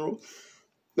his funeral.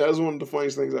 That was one of the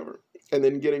funniest things ever. And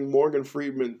then getting Morgan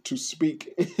Freeman to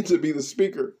speak, to be the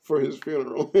speaker for his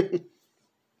funeral.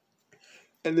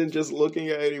 And then just looking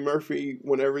at Eddie Murphy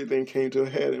when everything came to a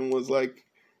head and was like,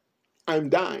 I'm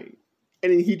dying.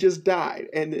 And he just died.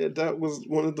 And that was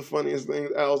one of the funniest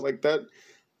things. I was like,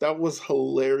 that was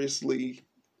hilariously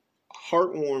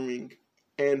heartwarming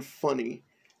and funny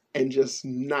and just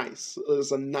nice. It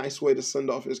was a nice way to send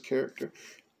off his character.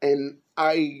 And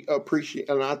I appreciate,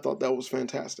 and I thought that was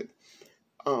fantastic.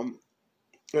 And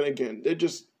again, it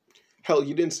just, hell,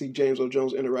 you didn't see James Earl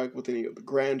Jones interact with any of the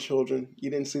grandchildren.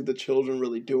 You didn't see the children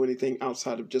really do anything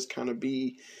outside of just kind of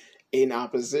be in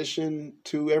opposition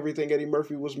to everything Eddie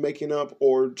Murphy was making up,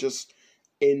 or just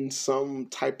in some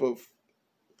type of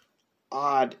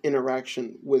odd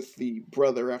interaction with the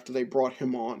brother after they brought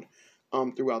him on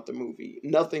throughout the movie.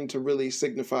 Nothing to really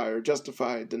signify or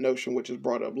justify the notion, which is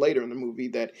brought up later in the movie,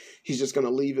 that he's just going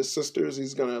to leave his sisters.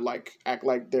 He's going to act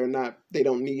like they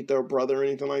don't need their brother or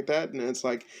anything like that. And it's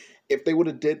like, if they would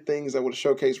have did things that would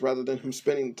have showcased, rather than him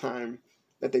spending time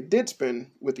that they did spend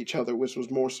with each other, which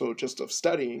was more so just of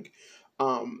studying,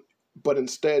 but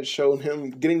instead showed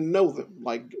him getting to know them,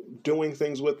 like doing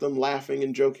things with them, laughing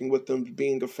and joking with them,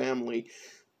 being a family,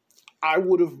 I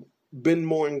would have been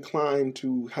more inclined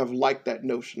to have liked that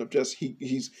notion of just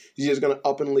he's just gonna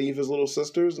up and leave his little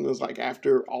sisters, and it's like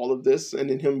after all of this, and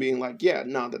then him being like, yeah,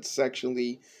 no, that's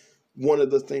actually one of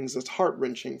the things that's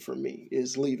heart-wrenching for me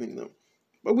is leaving them.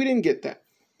 But we didn't get that.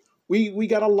 We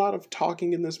got a lot of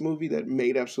talking in this movie that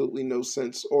made absolutely no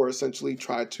sense, or essentially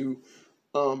tried to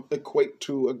equate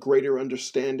to a greater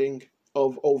understanding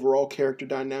of overall character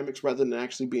dynamics, rather than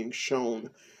actually being shown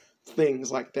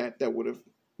things like that would have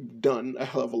done a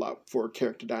hell of a lot for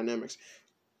character dynamics.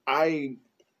 I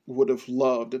would have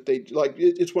loved if they, like,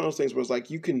 it's one of those things where it's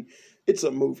like, it's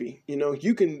a movie,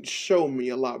 you can show me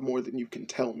a lot more than you can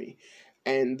tell me.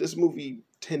 And this movie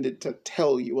tended to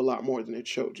tell you a lot more than it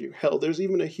showed you. Hell, there's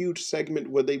even a huge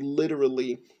segment where they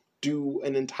literally do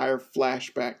an entire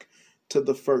flashback to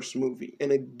the first movie.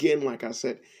 And again, like I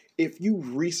said, if you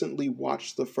recently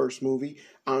watched the first movie,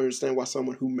 I understand why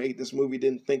someone who made this movie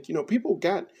didn't think, people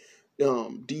got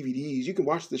DVDs. You can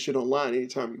watch this shit online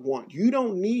anytime you want. You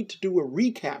don't need to do a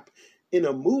recap in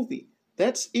a movie.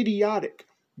 That's idiotic.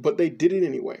 But they did it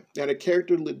anyway. That a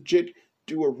character legit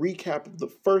do a recap of the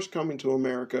first coming to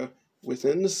America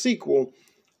within the sequel,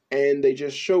 and they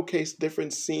just showcase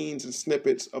different scenes and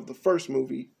snippets of the first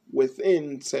movie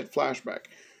within said flashback,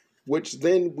 which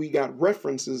then we got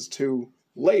references to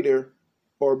later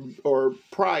or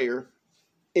prior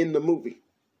in the movie.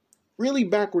 Really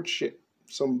backward shit.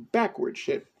 Some backward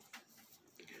shit.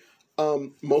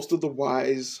 Most of the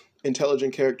wise,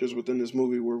 intelligent characters within this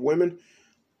movie were women.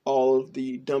 All of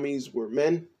the dummies were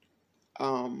men.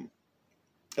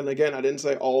 And again, I didn't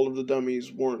say all of the dummies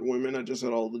weren't women. I just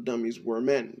said all of the dummies were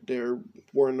men. There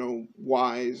were no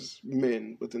wise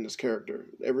men within this character.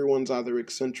 Everyone's either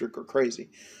eccentric or crazy.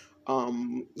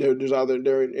 There's either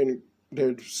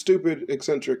they're stupid,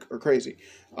 eccentric, or crazy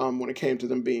when it came to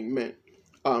them being men.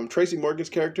 Tracy Morgan's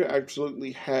character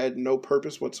absolutely had no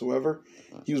purpose whatsoever.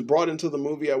 He was brought into the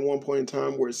movie at one point in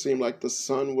time where it seemed like the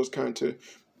son was kind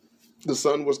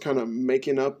of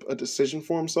making up a decision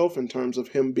for himself in terms of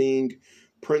him being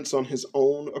prince on his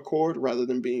own accord rather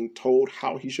than being told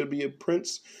how he should be a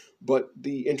prince. But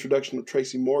the introduction of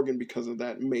Tracy Morgan because of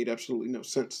that made absolutely no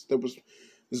sense.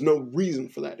 There's no reason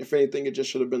for that. If anything, it just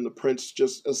should have been the prince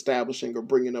just establishing or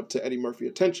bringing up to Eddie Murphy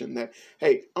attention that,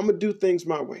 hey, I'm going to do things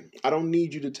my way. I don't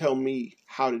need you to tell me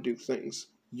how to do things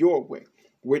your way,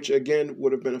 which again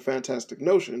would have been a fantastic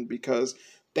notion because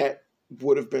that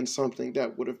would have been something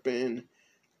that would have been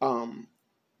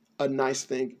a nice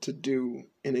thing to do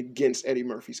and against Eddie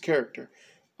Murphy's character.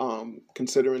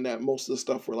 Considering that most of the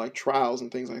stuff were like trials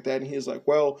and things like that. And he's like,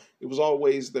 well, it was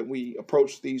always that we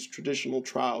approach these traditional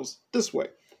trials this way.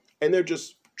 And they're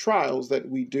just trials that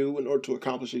we do in order to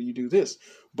accomplish it. You do this.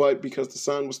 But because the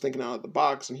son was thinking out of the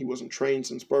box and he wasn't trained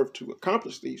since birth to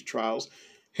accomplish these trials,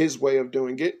 his way of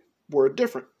doing it were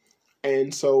different.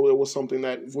 And so it was something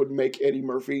that would make Eddie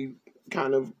Murphy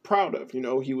kind of proud of.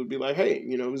 He would be like, hey,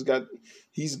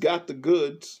 he's got the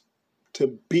goods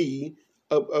to be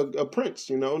a prince,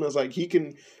 and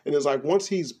it's like once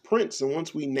he's prince and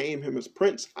once we name him as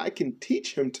prince, I can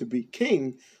teach him to be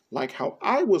king like how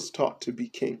I was taught to be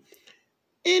king.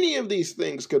 Any of these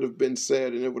things could have been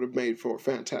said and it would have made for a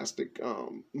fantastic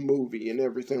movie and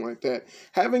everything like that.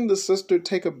 Having the sister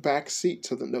take a back seat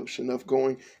to the notion of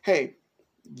going, hey,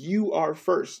 you are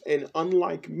first, and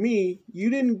unlike me, you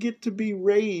didn't get to be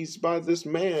raised by this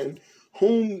man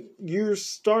whom you're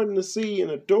starting to see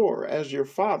and adore as your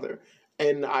father.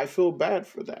 And I feel bad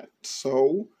for that.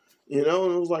 So, and it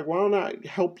was like, why don't I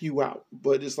help you out?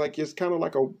 But it's kind of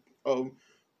like a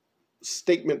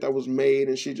statement that was made.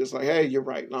 And she just like, hey, you're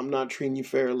right. I'm not treating you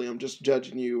fairly. I'm just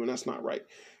judging you. And that's not right.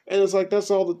 And it's like, that's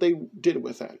all that they did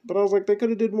with that. But I was like, they could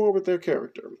have did more with their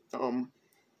character.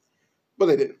 But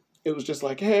they didn't. It was just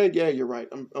like, hey, yeah, you're right.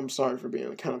 I'm sorry for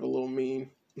being kind of a little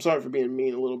mean. I'm sorry for being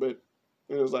mean a little bit.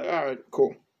 And it was like, all right,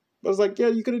 cool. But it's like, yeah,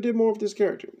 you could have did more with this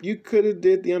character. You could have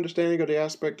did the understanding of the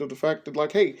aspect of the fact that,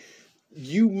 like, hey,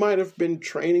 you might have been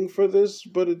training for this,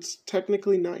 but it's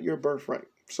technically not your birthright.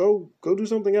 So go do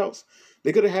something else.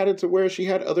 They could have had it to where she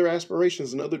had other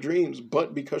aspirations and other dreams,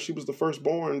 but because she was the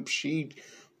firstborn, she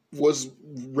was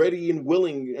ready and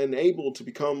willing and able to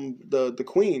become the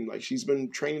queen. Like, she's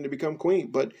been training to become queen,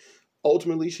 but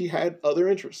ultimately she had other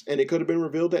interests, and it could have been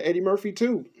revealed that Eddie Murphy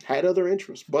too had other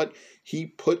interests, but he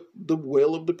put the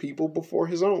will of the people before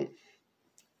his own.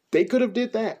 They could have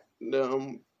did that.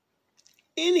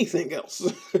 Anything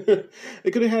else.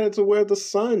 They could have had it to where the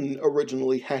son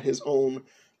originally had his own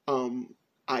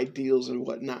ideals and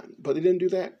whatnot, but they didn't do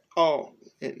that. Oh,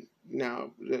 and now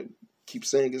keep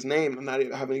saying his name.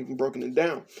 I haven't even broken it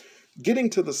down. Getting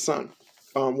to the son.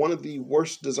 One of the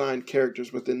worst designed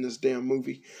characters within this damn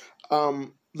movie.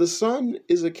 The son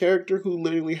is a character who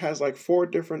literally has like 4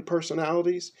 different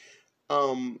personalities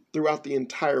throughout the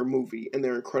entire movie, and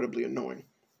they're incredibly annoying.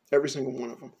 Every single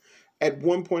one of them. At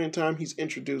one point in time, he's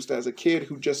introduced as a kid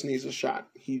who just needs a shot.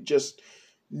 He just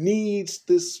needs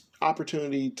this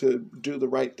opportunity to do the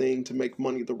right thing, to make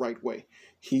money the right way.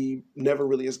 He never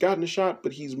really has gotten a shot,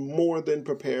 but he's more than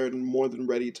prepared and more than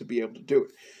ready to be able to do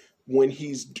it. When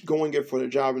he's going in for the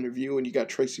job interview and you got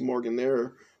Tracy Morgan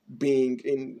there being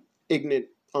an ignorant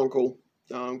uncle,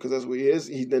 because that's what he is,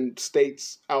 he then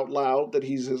states out loud that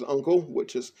he's his uncle,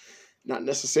 which is not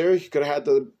necessary. He could have had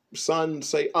the son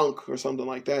say "unc" or something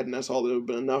like that, and that's all that would have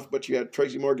been enough. But you had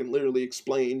Tracy Morgan literally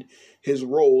explain his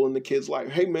role in the kid's life.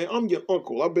 Hey, man, I'm your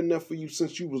uncle. I've been there for you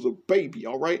since you was a baby,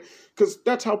 all right? Because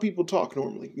that's how people talk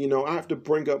normally. I have to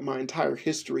bring up my entire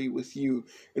history with you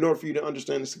in order for you to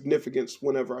understand the significance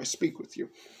whenever I speak with you.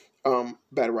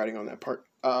 Bad writing on that part.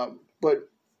 But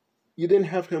you didn't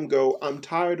have him go, I'm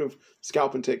tired of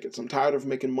scalping tickets. I'm tired of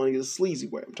making money the sleazy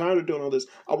way. I'm tired of doing all this.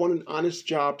 I want an honest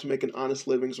job to make an honest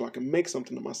living so I can make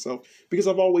something to myself because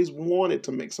I've always wanted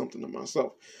to make something to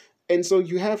myself. And so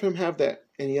you have him have that,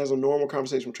 and he has a normal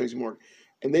conversation with Tracy Morgan.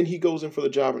 And then he goes in for the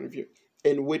job interview,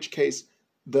 in which case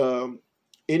the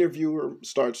interviewer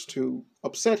starts to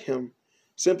upset him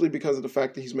simply because of the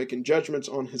fact that he's making judgments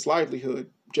on his livelihood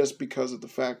just because of the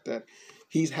fact that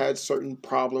he's had certain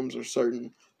problems or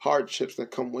certain hardships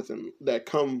that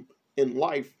come in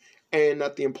life, and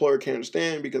that the employer can't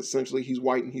understand because essentially he's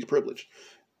white and he's privileged.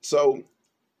 So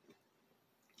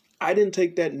I didn't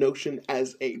take that notion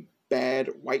as a bad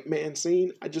white man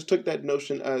scene. I just took that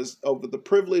notion as over the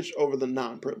privilege over the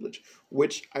non-privilege,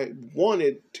 which I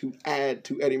wanted to add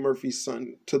to Eddie Murphy's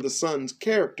son, to the son's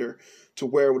character, to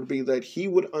where it would be that he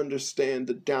would understand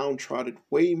the downtrodden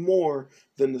way more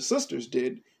than the sisters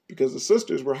did, because the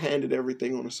sisters were handed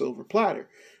everything on a silver platter,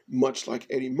 much like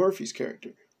Eddie Murphy's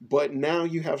character. But now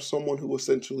you have someone who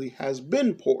essentially has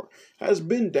been poor, has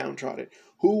been downtrodden,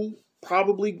 who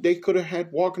probably they could have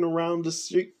had walking around the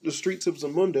streets of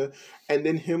Zamunda, and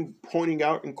then him pointing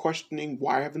out and questioning,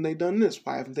 why haven't they done this?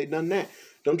 Why haven't they done that?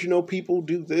 Don't you know people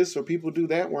do this or people do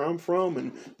that where I'm from,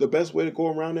 and the best way to go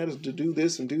around that is to do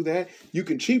this and do that. You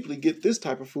can cheaply get this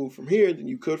type of food from here than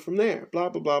you could from there. Blah,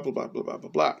 blah, blah, blah, blah, blah, blah, blah,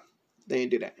 blah. They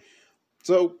didn't do that.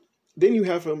 So then you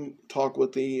have him talk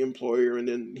with the employer, and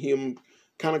then him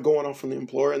kind of going off on the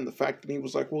employer, and the fact that he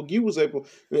was like, well, you was able,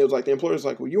 and it was like, the employer's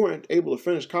like, well, you weren't able to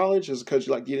finish college is because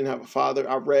you didn't have a father.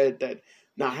 I read that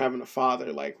not having a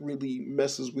father like really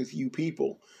messes with you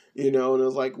people, and it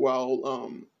was like, well,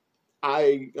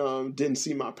 I didn't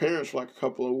see my parents for like a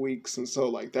couple of weeks, and so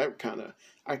like that kind of,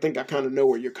 I think I kind of know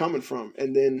where you're coming from.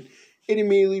 And then it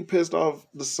immediately pissed off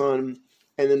the son,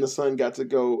 and then the son got to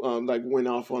go went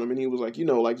off on him, and he was like,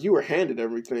 you were handed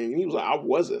everything, and he was like, I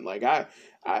wasn't, like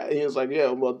he was like, yeah,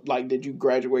 well, like, did you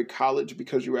graduate college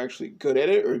because you were actually good at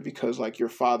it, or because like your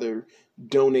father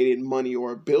donated money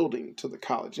or a building to the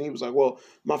college? And he was like, well,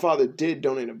 my father did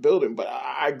donate a building, but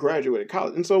I graduated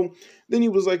college. And so then he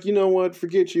was like, you know what,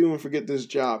 forget you and forget this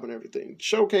job and everything,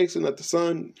 showcasing that the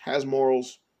son has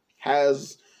morals,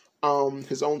 has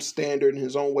his own standard and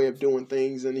his own way of doing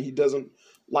things, and he doesn't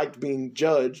like being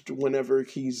judged whenever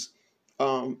he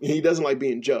doesn't like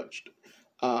being judged.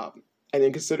 And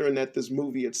then considering that this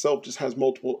movie itself just has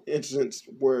multiple incidents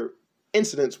where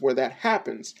that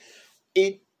happens,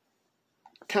 it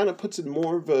kind of puts it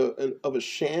more of a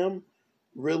sham,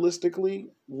 realistically,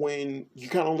 when you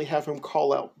kind of only have him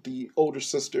call out the older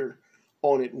sister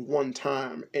on it one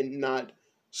time and not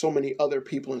so many other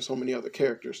people and so many other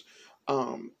characters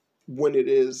when it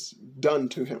is done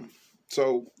to him.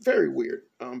 So very weird,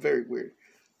 very weird.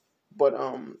 But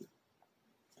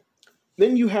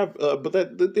then you have,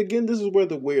 again, this is where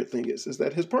the weird thing is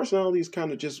that his personalities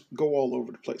kind of just go all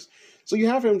over the place. So you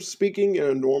have him speaking in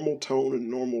a normal tone and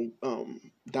normal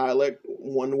dialect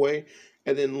one way,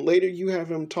 and then later you have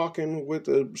him talking with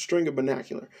a string of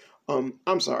vernacular.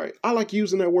 I'm sorry, I like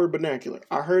using that word vernacular.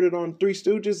 I heard it on Three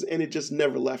Stooges, and it just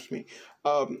never left me.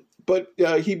 But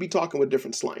he'd be talking with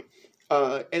different slang.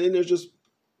 And then there's just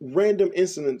random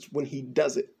incidents when he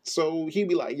does it. So he'd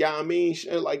be like, yeah, I mean,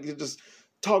 like, just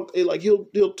talk, like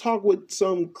he'll talk with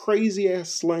some crazy ass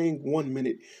slang 1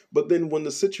 minute, but then when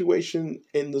the situation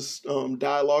in this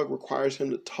dialogue requires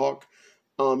him to talk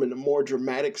in a more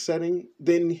dramatic setting,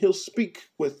 then he'll speak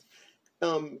with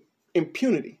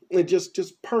impunity and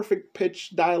just perfect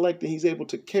pitch dialect, and he's able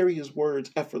to carry his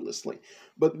words effortlessly.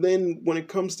 But then when it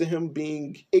comes to him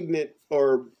being ignorant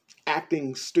or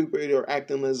acting stupid or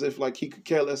acting as if like he could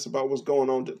care less about what's going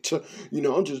on,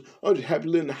 I'm just happy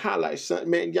living the highlights, son,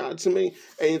 man, y'all, to me.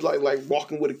 And he's like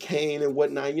walking with a cane and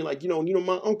whatnot, and you're like,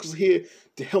 my uncle's here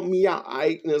to help me out,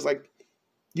 right? And it's like,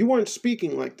 you weren't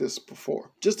speaking like this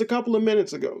before. Just a couple of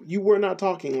minutes ago, you were not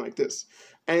talking like this.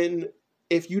 And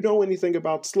if you know anything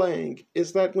about slang,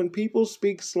 it's that when people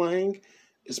speak slang,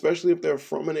 especially if they're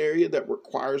from an area that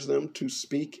requires them to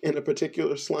speak in a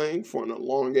particular slang for an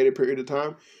elongated period of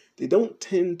time, they don't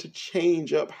tend to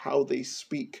change up how they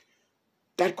speak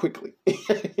that quickly.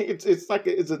 it's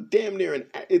a damn near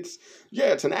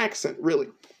it's an accent, really.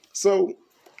 So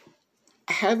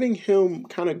having him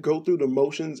kind of go through the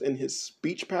motions in his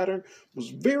speech pattern was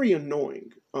very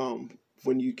annoying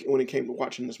when it came to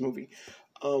watching this movie.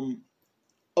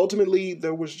 Ultimately,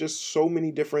 there was just so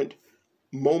many different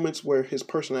moments where his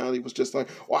personality was just like,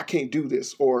 oh, I can't do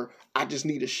this, or I just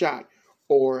need a shot,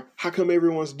 or how come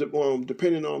everyone's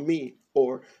depending on me,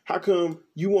 or how come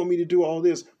you want me to do all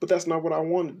this, but that's not what I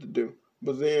wanted to do.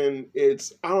 But then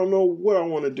it's, I don't know what I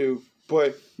want to do,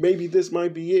 but maybe this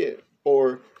might be it,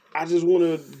 or I just want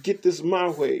to get this my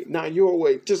way, not your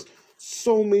way. Just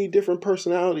so many different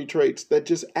personality traits that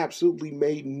just absolutely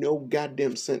made no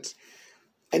goddamn sense.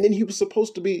 And then he was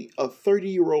supposed to be a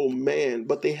 30-year-old man,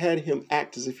 but they had him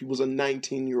act as if he was a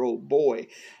 19-year-old boy.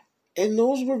 And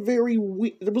those were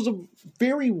it was a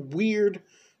very weird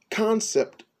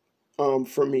concept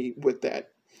for me with that.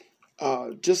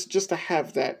 Just to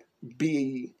have that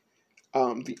be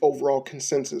the overall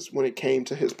consensus when it came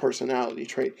to his personality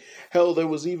trait. Hell, there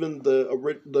was even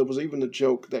the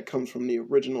joke that comes from the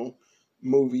original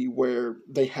movie where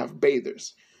they have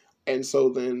bathers. And so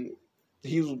then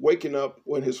He was waking up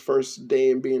when his first day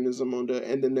in being in Zamunda,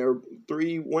 and then there are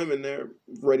three women there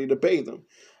ready to bathe him.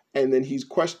 And then he's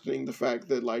questioning the fact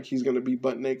that like he's gonna be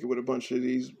butt naked with a bunch of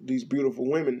these beautiful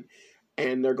women,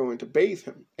 and they're going to bathe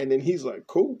him. And then he's like,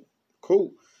 cool,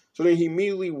 cool. So then he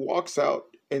immediately walks out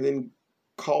and then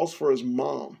calls for his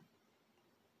mom.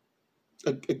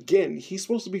 Again, he's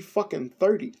supposed to be fucking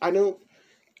 30. I don't,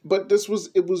 but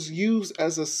it was used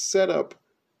as a setup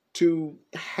to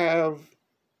have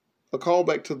a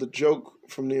callback to the joke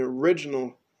from the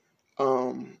original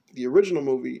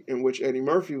movie in which Eddie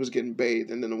Murphy was getting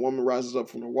bathed, and then a woman rises up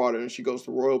from the water and she goes,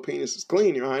 "The royal penis is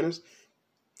clean, Your Highness."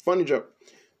 Funny joke.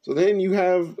 So then you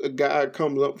have a guy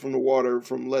comes up from the water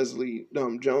from Leslie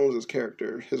Jones's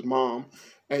character, his mom,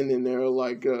 and then they're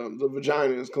like, "The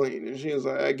vagina is clean," and she was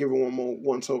like, "I give it one more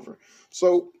once over."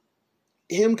 So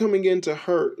him coming to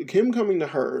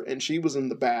her, and she was in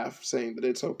the bath saying that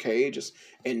it's okay, just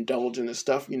indulging in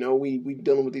stuff. You know, we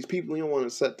dealing with these people, you don't want to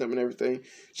set them and everything.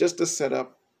 Just to set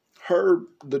up her,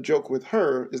 the joke with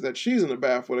her is that she's in the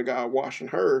bath with a guy washing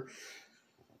her.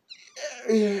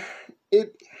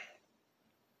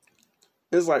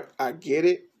 It's like, I get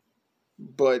it,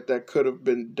 but that could have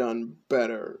been done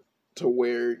better to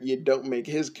where you don't make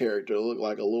his character look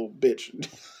like a little bitch.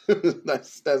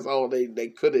 that's all they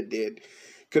could have did.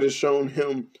 Could have shown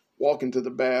him walk into the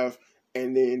bath,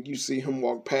 and then you see him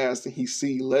walk past, and he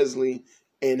see Leslie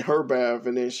in her bath,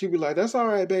 and then she'd be like, "That's all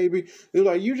right, baby." They're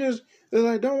like, they're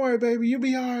like, "Don't worry, baby, you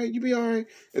be all right, you be all right."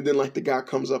 And then like the guy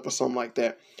comes up or something like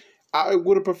that. I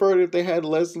would have preferred if they had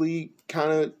Leslie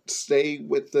kind of stay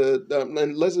with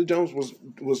and Leslie Jones was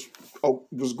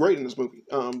great in this movie.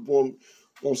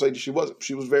 Won't say that she wasn't.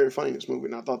 She was very funny in this movie,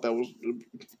 and I thought that was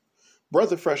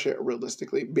breath of fresh air,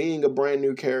 realistically. Being a brand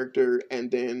new character and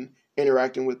then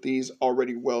interacting with these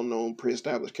already well-known,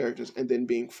 pre-established characters and then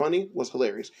being funny was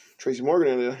hilarious. Tracy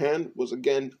Morgan, on the other hand, was,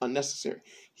 again, unnecessary.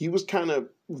 He was kind of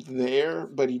there,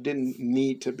 but he didn't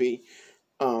need to be.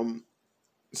 But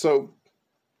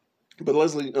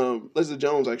Leslie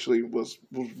Jones actually was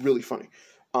really funny.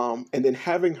 And then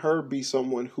having her be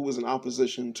someone who was in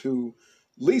opposition to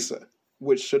Lisa,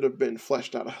 which should have been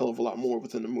fleshed out a hell of a lot more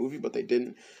within the movie, but they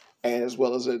didn't. As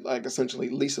well as like essentially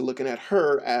Lisa looking at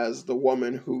her as the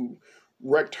woman who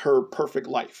wrecked her perfect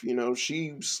life. You know,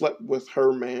 she slept with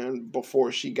her man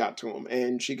before she got to him,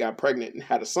 and she got pregnant and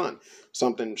had a son,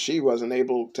 something she wasn't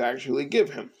able to actually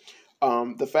give him.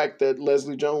 The fact that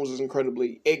Leslie Jones is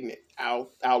incredibly ignorant,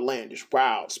 outlandish,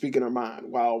 wild, speaking her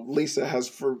mind, while Lisa has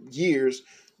for years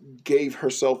gave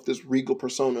herself this regal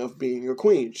persona of being a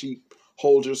queen. She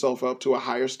holds herself up to a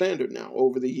higher standard now.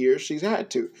 Over the years, she's had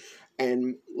to.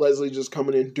 And Leslie just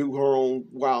coming in and do her own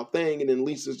wild thing, and then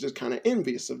Lisa's just kind of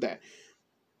envious of that.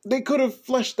 They could have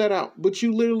fleshed that out, but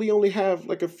you literally only have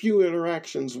like a few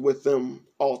interactions with them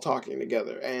all talking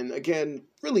together. And again,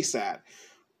 really sad.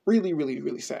 Really, really,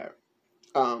 really sad.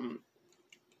 But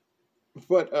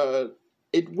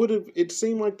it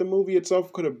seemed like the movie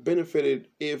itself could have benefited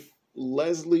if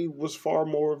Leslie was far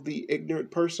more of the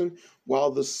ignorant person, while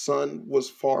the son was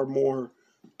far more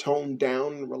toned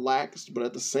down and relaxed, but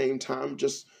at the same time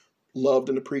just loved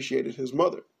and appreciated his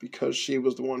mother because she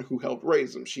was the one who helped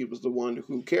raise him. She was the one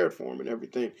who cared for him and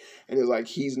everything. And it's like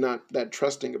he's not that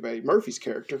trusting of Eddie Murphy's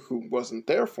character who wasn't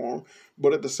there for him,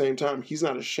 but at the same time he's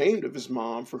not ashamed of his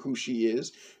mom for who she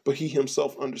is, but he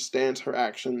himself understands her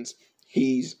actions.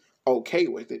 He's okay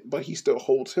with it, but he still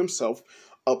holds himself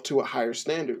up to a higher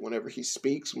standard whenever he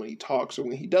speaks, when he talks, or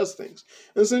when he does things.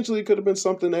 And essentially, it could have been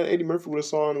something that Eddie Murphy would have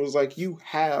saw and was like, you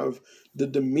have the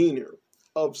demeanor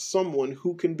of someone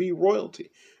who can be royalty.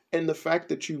 And the fact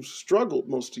that you've struggled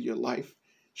most of your life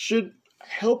should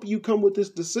help you come with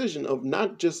this decision of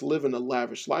not just living a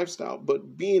lavish lifestyle,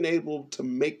 but being able to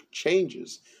make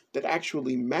changes that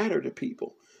actually matter to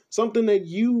people. Something that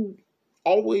you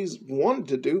always wanted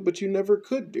to do, but you never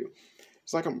could do.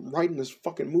 It's like I'm writing this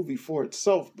fucking movie for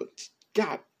itself, but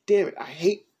god damn it, I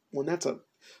hate when that's a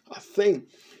thing.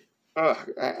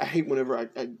 I hate whenever I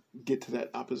get to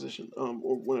that opposition,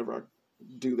 or whenever I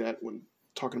do that when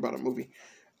talking about a movie.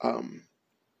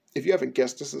 If you haven't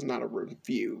guessed, this is not a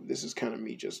review. This is kind of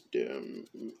me just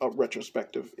a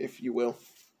retrospective, if you will.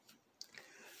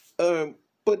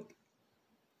 But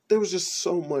there was just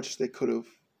so much they could have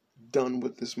done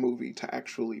with this movie to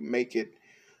actually make it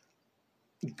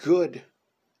good.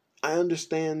 I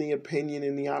understand the opinion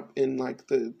in like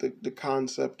the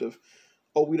concept of,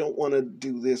 oh, we don't want to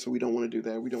do this, or we don't want to do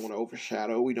that, we don't want to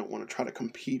overshadow, we don't want to try to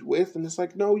compete with, and it's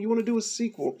like, no, you want to do a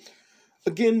sequel.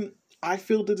 Again, I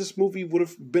feel that this movie would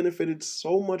have benefited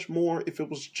so much more if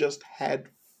it was just had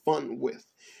fun with.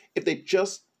 If they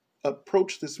just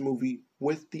approached this movie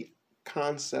with the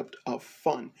concept of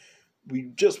fun.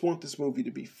 We just want this movie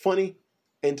to be funny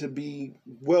and to be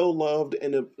well loved,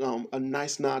 and a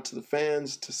nice nod to the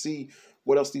fans to see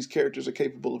what else these characters are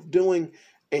capable of doing.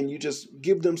 And you just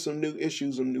give them some new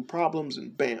issues and new problems,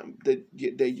 and bam,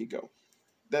 there you go.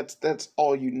 That's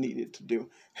all you needed to do.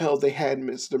 Hell, they had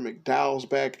Mr. McDowell's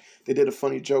back. They did a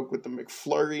funny joke with the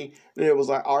McFlurry, and it was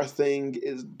like, our thing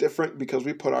is different because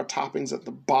we put our toppings at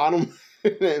the bottom,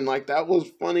 and like that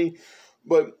was funny.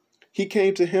 But he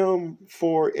came to him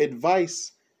for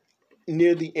advice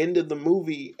near the end of the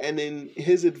movie, and then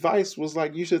his advice was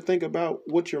like, you should think about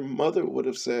what your mother would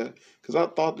have said, because I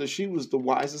thought that she was the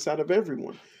wisest out of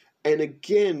everyone. And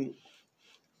again,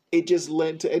 it just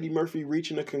led to Eddie Murphy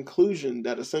reaching a conclusion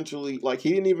that essentially, like, he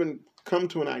didn't even come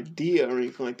to an idea or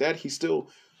anything like that. He still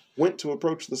went to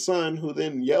approach the son, who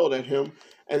then yelled at him,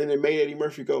 and then it made Eddie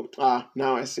Murphy go,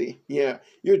 now I see. Yeah,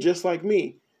 you're just like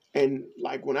me. And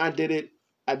like when I did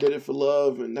it for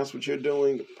love, and that's what you're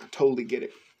doing. I totally get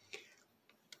it.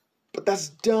 But that's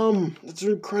dumb. That's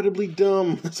incredibly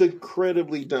dumb. That's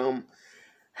incredibly dumb.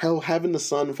 Hell, having the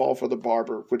son fall for the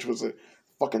barber, which was a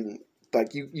fucking,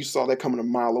 like, you saw that coming a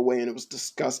mile away, and it was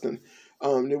disgusting.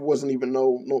 There wasn't even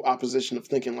no opposition of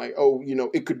thinking like, oh,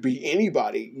 it could be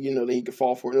anybody, that he could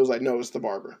fall for. And it was like, no, it's the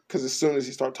barber. Because as soon as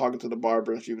he started talking to the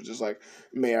barber, and she was just like,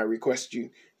 may I request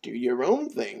you do your own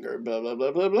thing, or blah, blah,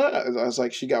 blah, blah, blah. I was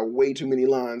like, she got way too many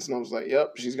lines. And I was like,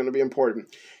 yep, she's going to be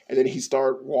important. And then he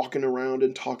started walking around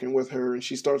and talking with her, and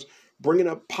she starts bringing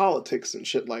up politics and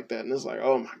shit like that. And it's like,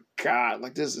 oh my God,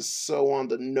 like, this is so on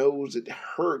the nose. It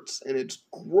hurts, and it's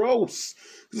gross.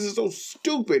 This is so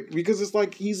stupid, because it's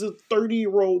like he's a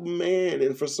 30-year-old man,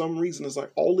 and for some reason it's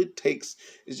like all it takes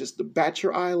is just to bat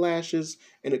your eyelashes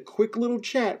and a quick little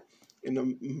chat and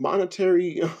a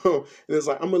monetary, and it's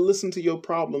like, I'm going to listen to your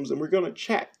problems and we're going to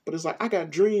chat. But it's like, I got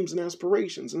dreams and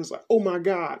aspirations. And it's like, oh my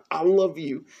God, I love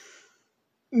you.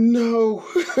 No,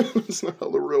 that's not how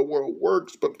the real world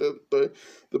works. But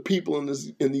the people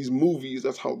in these movies,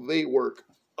 that's how they work.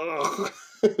 Ugh.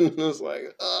 And it's like,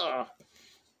 ugh.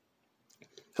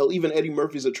 Hell, even Eddie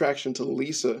Murphy's attraction to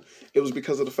Lisa, it was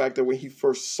because of the fact that when he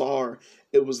first saw her,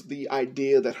 it was the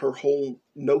idea that her whole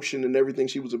notion and everything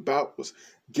she was about was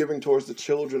giving towards the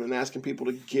children and asking people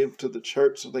to give to the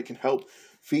church so they can help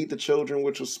feed the children,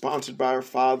 which was sponsored by her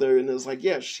father. And it was like,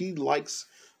 yeah, she likes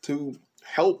to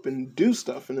help and do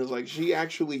stuff, and it's like she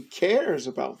actually cares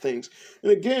about things.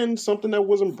 And again, something that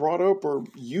wasn't brought up or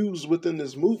used within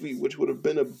this movie, which would have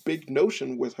been a big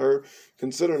notion with her,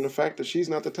 considering the fact that she's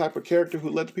not the type of character who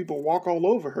lets people walk all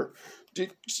over her.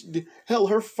 Hell,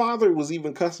 her father was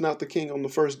even cussing out the king on the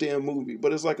first damn movie,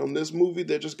 but it's like on this movie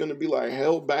they're just going to be like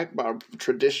held back by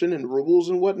tradition and rules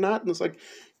and whatnot. And it's like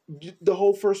the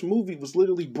whole first movie was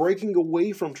literally breaking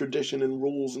away from tradition and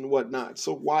rules and whatnot.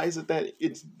 So why is it that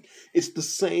it's the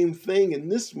same thing in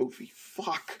this movie?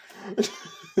 Fuck.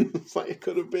 It's like it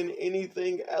could have been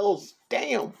anything else.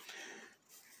 Damn.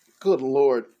 Good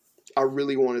Lord. I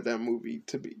really wanted that movie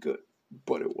to be good,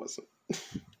 but it wasn't.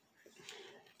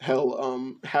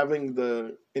 Hell, having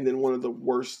and then one of the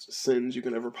worst sins you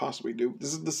can ever possibly do.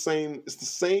 It's the same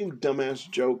dumbass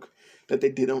joke that they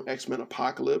did on X-Men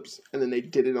Apocalypse, and then they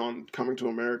did it on Coming to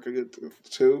America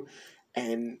too.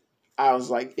 And I was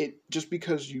like, just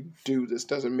because you do this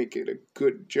doesn't make it a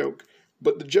good joke.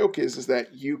 But the joke is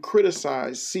that you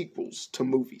criticize sequels to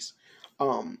movies,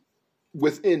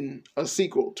 within a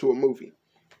sequel to a movie.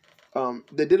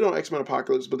 They did it on X-Men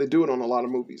Apocalypse, but they do it on a lot of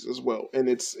movies as well. And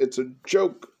it's a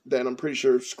joke that I'm pretty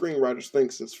sure screenwriters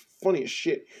thinks is funny as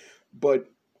shit, but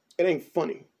it ain't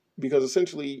funny, because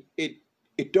essentially it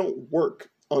don't work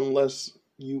unless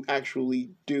you actually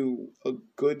do a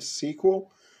good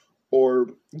sequel, or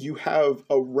you have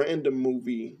a random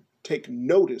movie take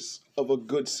notice of a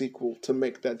good sequel to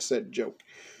make that said joke.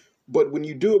 But when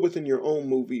you do it within your own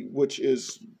movie, which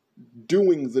is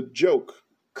doing the joke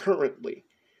currently,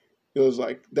 it was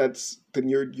like, then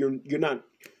you're not,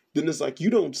 then it's like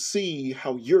you don't see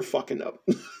how you're fucking up,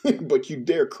 but you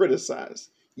dare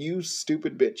criticize. You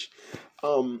stupid bitch.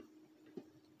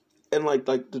 And like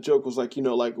the joke was like,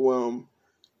 well,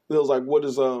 it was like, what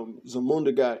does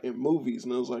Zamunda got in movies?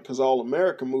 And it was like, because all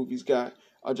American movies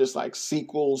are just like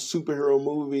sequels, superhero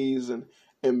movies,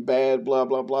 and bad blah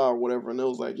blah blah or whatever. And it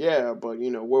was like, yeah, but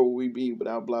where would we be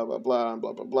without blah blah blah and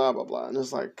blah blah blah blah blah. And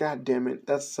it's like, God damn it,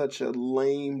 that's such a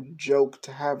lame joke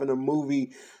to have in a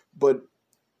movie, but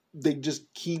they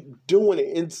just keep doing it.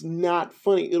 It's not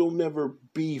funny. It'll never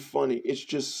be funny. It's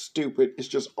just stupid. It's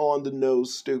just on the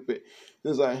nose stupid.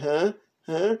 It's like, huh?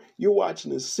 You're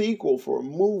watching a sequel for a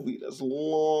movie that's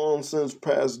long since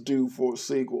past due for a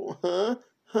sequel. Huh?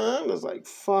 And it's like,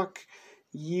 fuck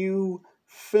you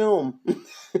film.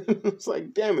 It's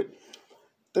like, damn it,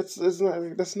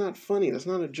 that's not funny. That's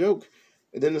not a joke.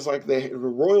 And then it's like the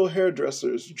royal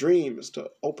hairdresser's dream is to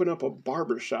open up a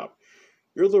barber shop.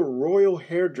 You're the royal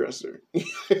hairdresser.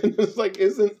 It's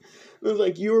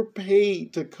like you're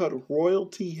paid to cut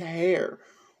royalty hair.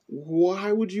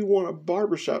 Why would you want a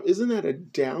barbershop? Isn't that a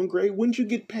downgrade? Wouldn't you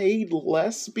get paid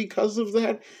less because of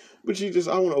that? But I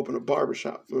want to open a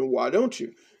barbershop. I mean, why don't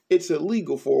you? It's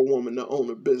illegal for a woman to own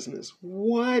a business.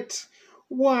 What?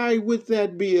 Why would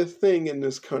that be a thing in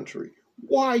this country?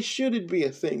 Why should it be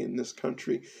a thing in this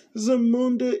country?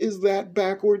 Zamunda is that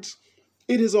backwards.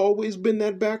 It has always been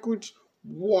that backwards.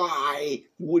 Why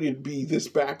would it be this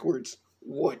backwards?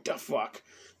 What the fuck?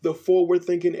 The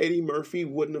forward-thinking Eddie Murphy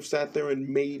wouldn't have sat there and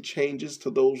made changes to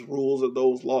those rules or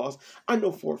those laws. I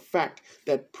know for a fact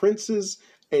that princes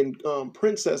and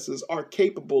princesses are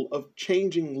capable of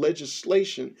changing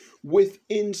legislation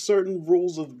within certain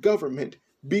rules of government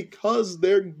because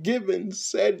they're given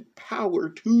said power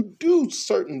to do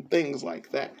certain things like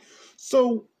that.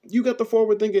 So you got the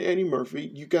forward-thinking Eddie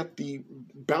Murphy, you got the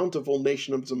bountiful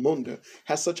nation of Zamunda,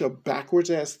 has such a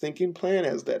backwards-ass thinking plan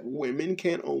as that women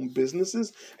can't own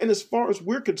businesses. And as far as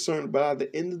we're concerned, by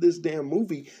the end of this damn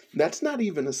movie, that's not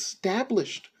even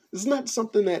established. It's not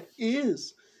something that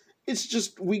is. It's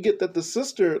just we get that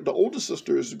the older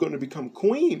sister, is going to become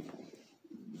queen.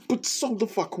 But so the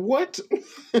fuck what?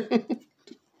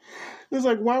 It's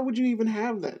like, why would you even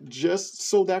have that? Just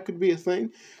so that could be a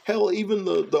thing? Hell, even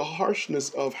the harshness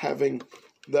of having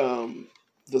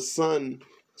the son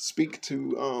speak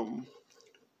to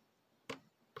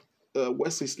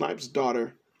Wesley Snipes'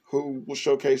 daughter, who was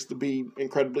showcased to be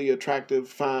incredibly attractive,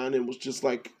 fine, and was just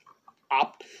like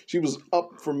she was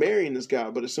up for marrying this guy,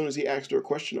 but as soon as he asked her a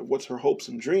question of what's her hopes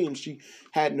and dreams, she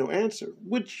had no answer,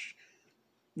 which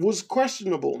was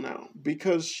questionable now,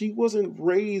 because she wasn't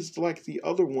raised like the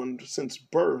other one since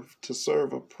birth to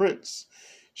serve a prince.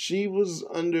 She was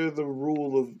under the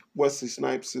rule of Wesley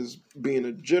Snipes as being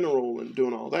a general and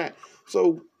doing all that.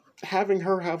 So having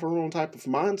her have her own type of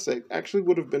mindset actually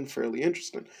would have been fairly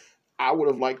interesting. I would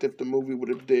have liked if the movie would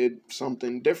have did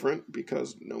something different,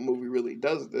 because no movie really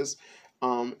does this.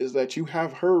 Is that you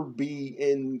have her be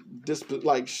in this,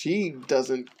 like, she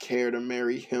doesn't care to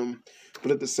marry him, but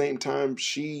at the same time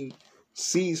she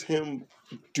sees him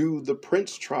do the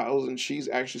prince trials and she's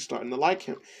actually starting to like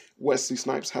him. Wesley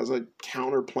Snipes has a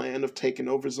counter plan of taking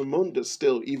over Zamunda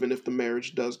still, even if the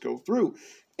marriage does go through.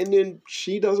 And then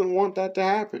she doesn't want that to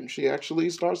happen. She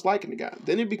actually starts liking the guy.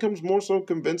 Then it becomes more so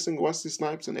convincing Wesley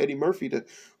Snipes and Eddie Murphy to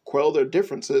quell their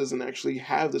differences and actually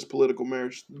have this political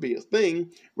marriage be a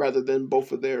thing, rather than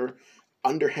both of their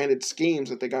underhanded schemes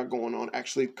that they got going on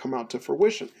actually come out to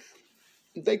fruition.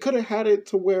 They could have had it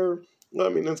to where, I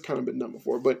mean, that's kind of been done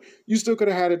before, but you still could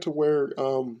have had it to where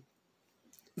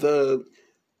the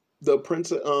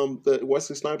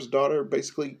Wesley Snipes' daughter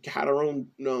basically had her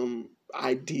own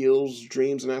ideals,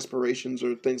 dreams, and aspirations,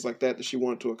 or things like that she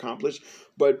wanted to accomplish,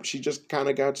 but she just kind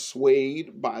of got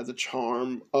swayed by the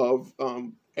charm of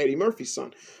Eddie Murphy's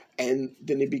son. And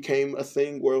then it became a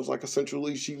thing where it was like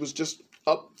essentially she was just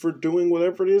up for doing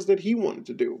whatever it is that he wanted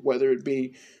to do, whether it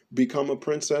be become a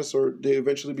princess or to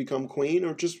eventually become queen,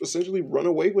 or just essentially run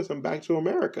away with him back to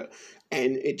America.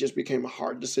 And it just became a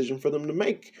hard decision for them to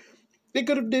make. They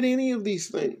could have did any of these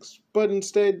things, but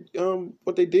instead,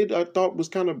 what they did, I thought, was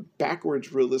kind of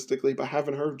backwards, realistically, by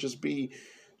having her just be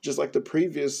just like the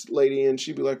previous lady, and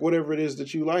she'd be like, whatever it is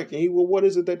that you like. And he, well, what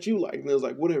is it that you like? And it was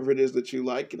like, whatever it is that you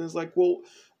like. And it's like, well,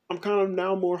 I'm kind of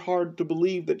now more hard to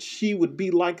believe that she would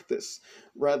be like this,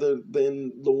 rather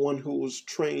than the one who was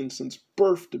trained since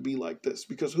birth to be like this.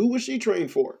 Because who was she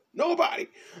trained for? Nobody.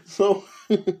 So,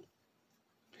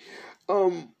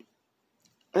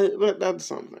 that's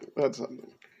something. That's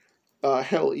something.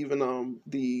 Hell, even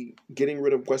the getting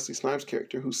rid of Wesley Snipes'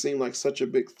 character, who seemed like such a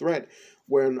big threat,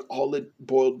 when all it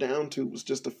boiled down to was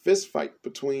just a fist fight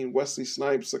between Wesley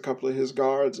Snipes, a couple of his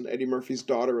guards, and Eddie Murphy's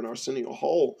daughter, and Arsenio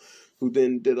Hall, who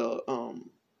then did a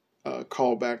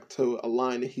callback to a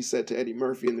line that he said to Eddie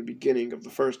Murphy in the beginning of the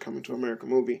first Coming to America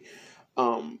movie,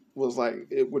 was like,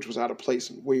 which was out of place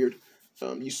and weird.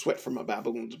 You sweat from a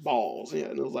baboon's balls. Yeah,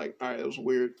 and it was like, all right, it was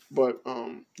weird. But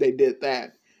they did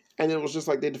that. And it was just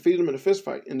like they defeated him in a fist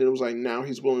fight. And then it was like, now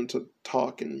he's willing to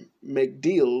talk and make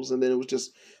deals. And then it was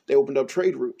just, they opened up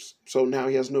trade routes. So now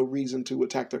he has no reason to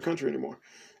attack their country anymore.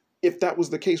 If that was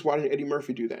the case, why didn't Eddie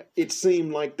Murphy do that? It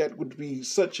seemed like that would be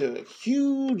such a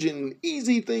huge and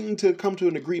easy thing to come to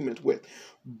an agreement with.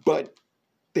 But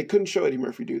they couldn't show Eddie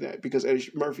Murphy do that because Eddie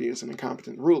Murphy is an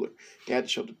incompetent ruler. They had to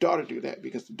show the daughter do that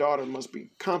because the daughter must be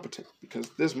competent.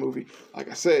 Because this movie, like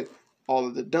I said, All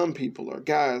of the dumb people are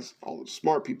guys. All of the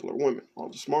smart people are women. All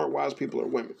the smart, wise people are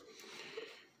women.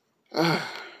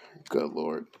 Good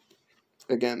Lord.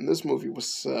 Again, this movie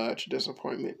was such a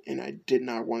disappointment, and I did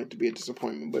not want it to be a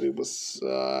disappointment, but it was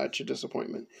such a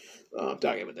disappointment.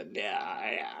 Talking about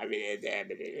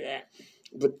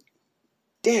but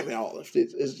damn it all,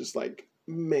 it's just like,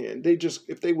 man,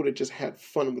 if they would have just had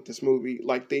fun with this movie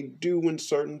like they do in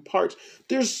certain parts.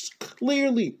 There's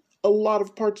clearly a lot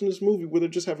of parts in this movie where they're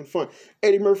just having fun.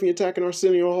 Eddie Murphy attacking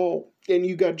Arsenio Hall, and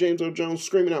you got James Earl Jones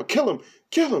screaming out, "Kill him,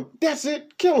 that's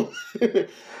it, kill him."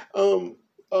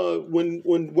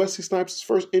 When Wesley Snipes is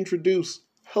first introduced,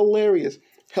 hilarious.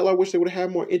 Hell, I wish they would have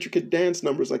had more intricate dance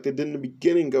numbers like they did in the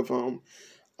beginning of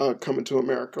Coming to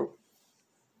America.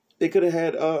 They could have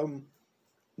had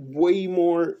way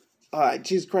more.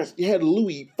 Jesus Christ, you had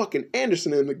Louis fucking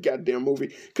Anderson in the goddamn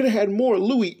movie. Could have had more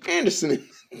Louis Anderson in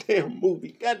the damn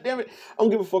movie. God damn it. I don't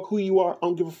give a fuck who you are. I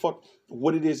don't give a fuck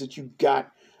what it is that you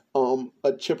got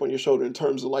a chip on your shoulder in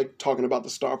terms of like talking about the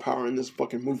star power in this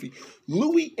fucking movie.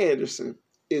 Louis Anderson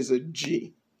is a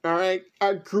G. All right,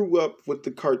 I grew up with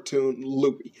the cartoon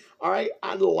Louis. All right,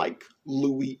 I like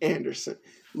Louis Anderson.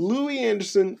 Louis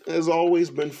Anderson has always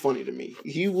been funny to me.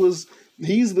 He's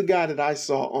the guy that I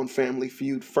saw on Family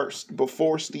Feud first,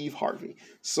 before Steve Harvey.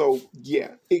 So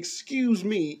yeah, excuse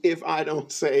me if I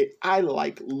don't say I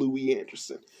like Louis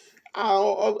Anderson.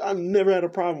 I've never had a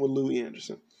problem with Louis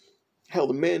Anderson. Hell,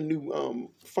 the man knew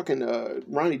fucking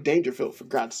Ronnie Dangerfield, for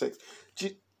God's sakes.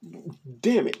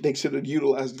 Damn it, they should have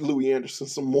utilized Louis Anderson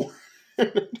some more. I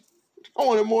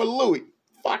wanted more Louis.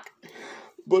 Fuck.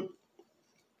 But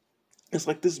it's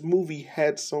like this movie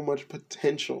had so much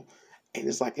potential, and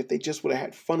it's like if they just would have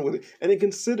had fun with it, and then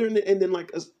considering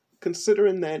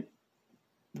that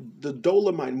the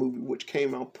Dolomite movie, which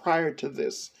came out prior to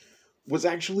this, was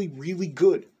actually really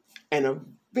good and a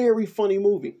very funny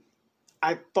movie.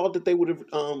 I thought that they would have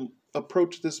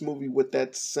approached this movie with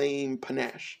that same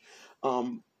panache.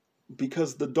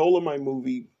 Because the Dolomite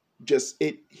movie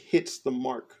it hits the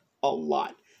mark a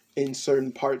lot in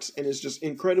certain parts, and it's just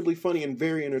incredibly funny and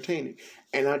very entertaining.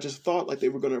 And I just thought like they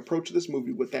were going to approach this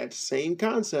movie with that same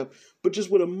concept, but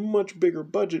just with a much bigger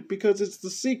budget, because it's the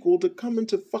sequel to Coming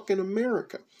to fucking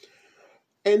America.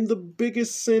 And the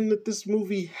biggest sin that this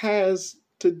movie has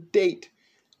to date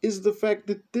is the fact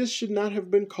that this should not have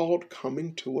been called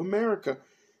Coming to America.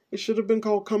 It should have been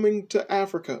called Coming to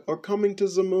Africa or Coming to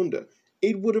Zamunda.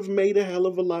 It would have made a hell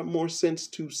of a lot more sense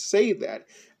to say that,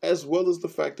 as well as the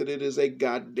fact that it is a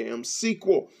goddamn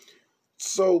sequel.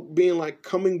 So being like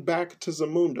Coming Back to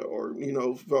Zamunda, or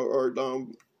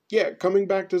Coming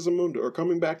Back to Zamunda, or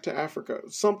Coming Back to Africa,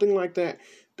 something like that.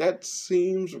 That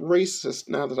seems racist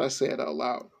now that I say it out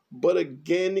loud. But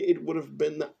again, it would have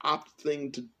been the apt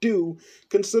thing to do,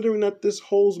 considering that this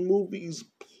whole movie's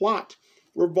plot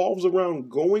revolves around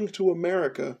going to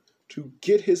America to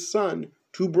get his son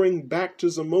to bring back to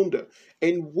Zamunda,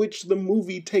 in which the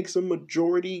movie takes a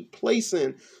majority place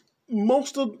in.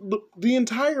 Most of the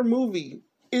entire movie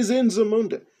is in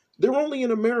Zamunda. They're only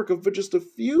in America for just a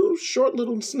few short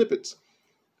little snippets.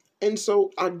 And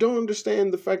so I don't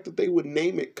understand the fact that they would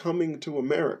name it Coming to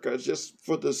America just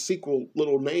for the sequel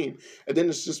little name. And then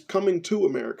it's just Coming to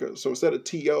America. So instead of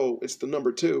T-O, it's the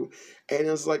number 2. And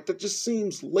it's like, that just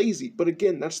seems lazy. But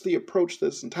again, that's the approach to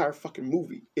this entire fucking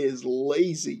movie, is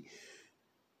lazy.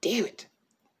 Damn it.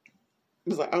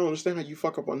 It's like, I don't understand how you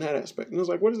fuck up on that aspect. And it's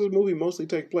like, where does this movie mostly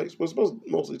take place? Well, it's supposed to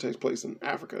mostly takes place in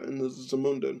Africa, in the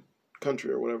Zamunda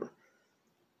country or whatever.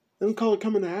 Then call it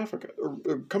Coming to Africa,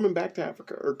 or Coming Back to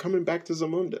Africa, or Coming Back to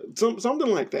Zamunda.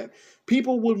 Something like that.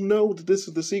 People will know that this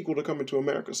is the sequel to Coming to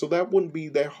America, so that wouldn't be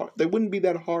that hard. They wouldn't be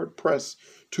that hard pressed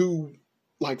to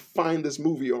like find this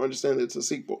movie or understand that it's a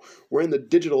sequel. We're in the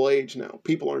digital age now.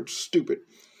 People aren't stupid,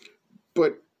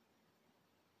 but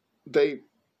I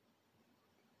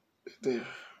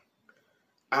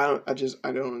don't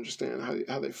understand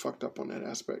how they fucked up on that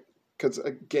aspect. Because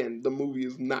again, the movie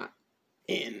is not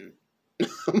in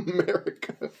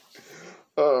America.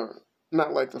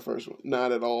 Not like the first one.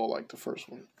 Not at all like the first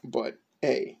one. But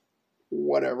hey,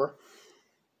 whatever.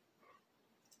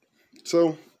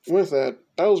 So with that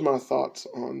was my thoughts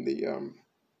on the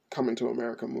Coming to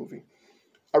America movie.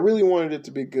 I really wanted it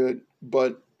to be good,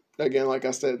 but again, like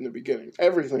I said in the beginning,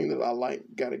 everything that I like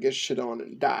gotta get shit on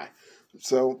and die.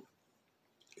 So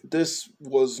this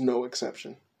was no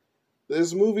exception.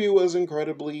 This movie was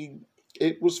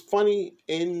it was funny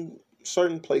in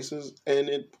certain places, and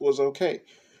it was okay.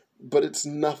 But it's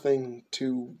nothing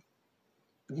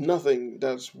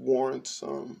that warrants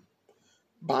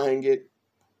buying it,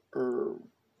 or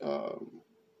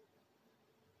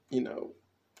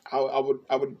I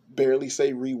would barely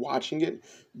say rewatching it,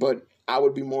 but I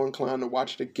would be more inclined to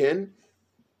watch it again,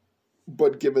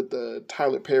 but give it the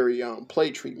Tyler Perry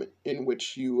play treatment, in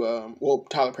which you well,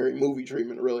 Tyler Perry movie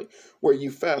treatment, really, where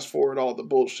you fast forward all the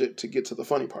bullshit to get to the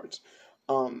funny parts.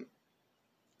 Um,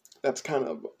 that's kind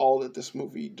of all that this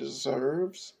movie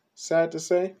deserves. Sad to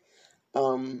say.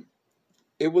 Um,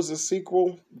 it was a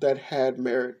sequel that had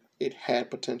merit. It had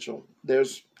potential.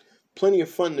 There's plenty of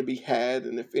fun to be had,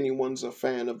 and if anyone's a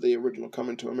fan of the original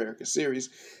Coming to America series,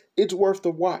 it's worth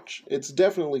the watch. It's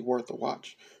definitely worth the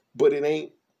watch, but it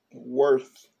ain't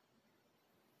worth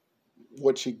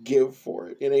what you give for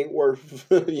it. It ain't worth,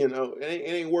 it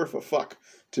ain't worth a fuck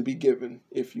to be given,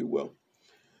 if you will.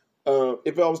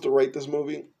 If I was to rate this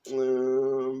movie,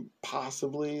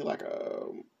 possibly like a,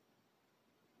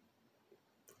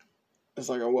 it's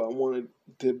like what I wanted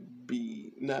to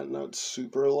be, not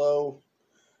super low,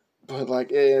 but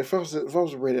like, yeah, if I was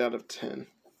to rate it out of 10,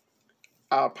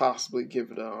 I'll possibly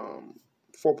give it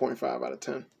 4.5 out of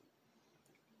 10,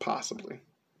 possibly.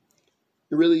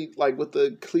 Really, like, with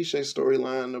the cliche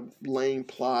storyline, the lame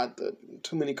plot, the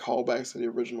too many callbacks to the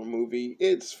original movie,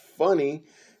 it's funny,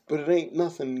 but it ain't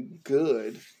nothing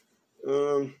good.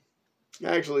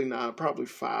 Actually, nah, probably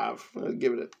 5. I'll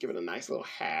give it a nice little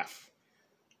half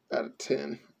out of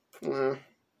 10. If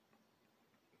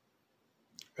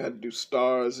I had to do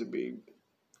stars, it'd be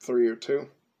 3 or 2.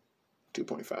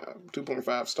 2.5.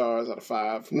 2.5 stars out of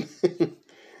 5.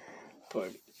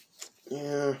 But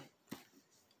yeah,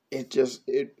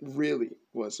 it really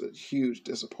was a huge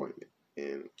disappointment.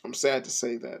 And I'm sad to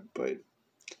say that, but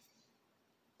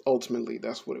ultimately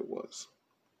that's what it was.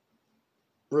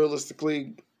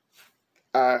 Realistically,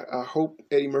 I hope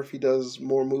Eddie Murphy does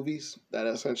more movies, that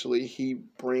essentially he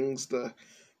brings the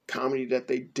comedy that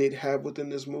they did have within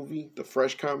this movie, the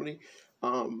fresh comedy,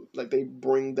 like they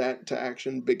bring that to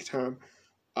action big time.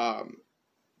 Um,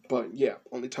 but yeah,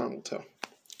 only time will tell.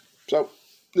 So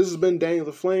this has been Daniel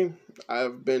the Flame.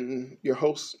 I've been your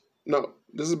host. No,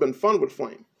 this has been Fun with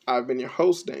Flame. I've been your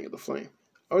host, Daniel the Flame.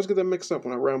 I always get that mixed up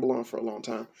when I ramble on for a long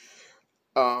time.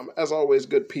 As always,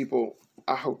 good people,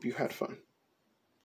 I hope you had fun.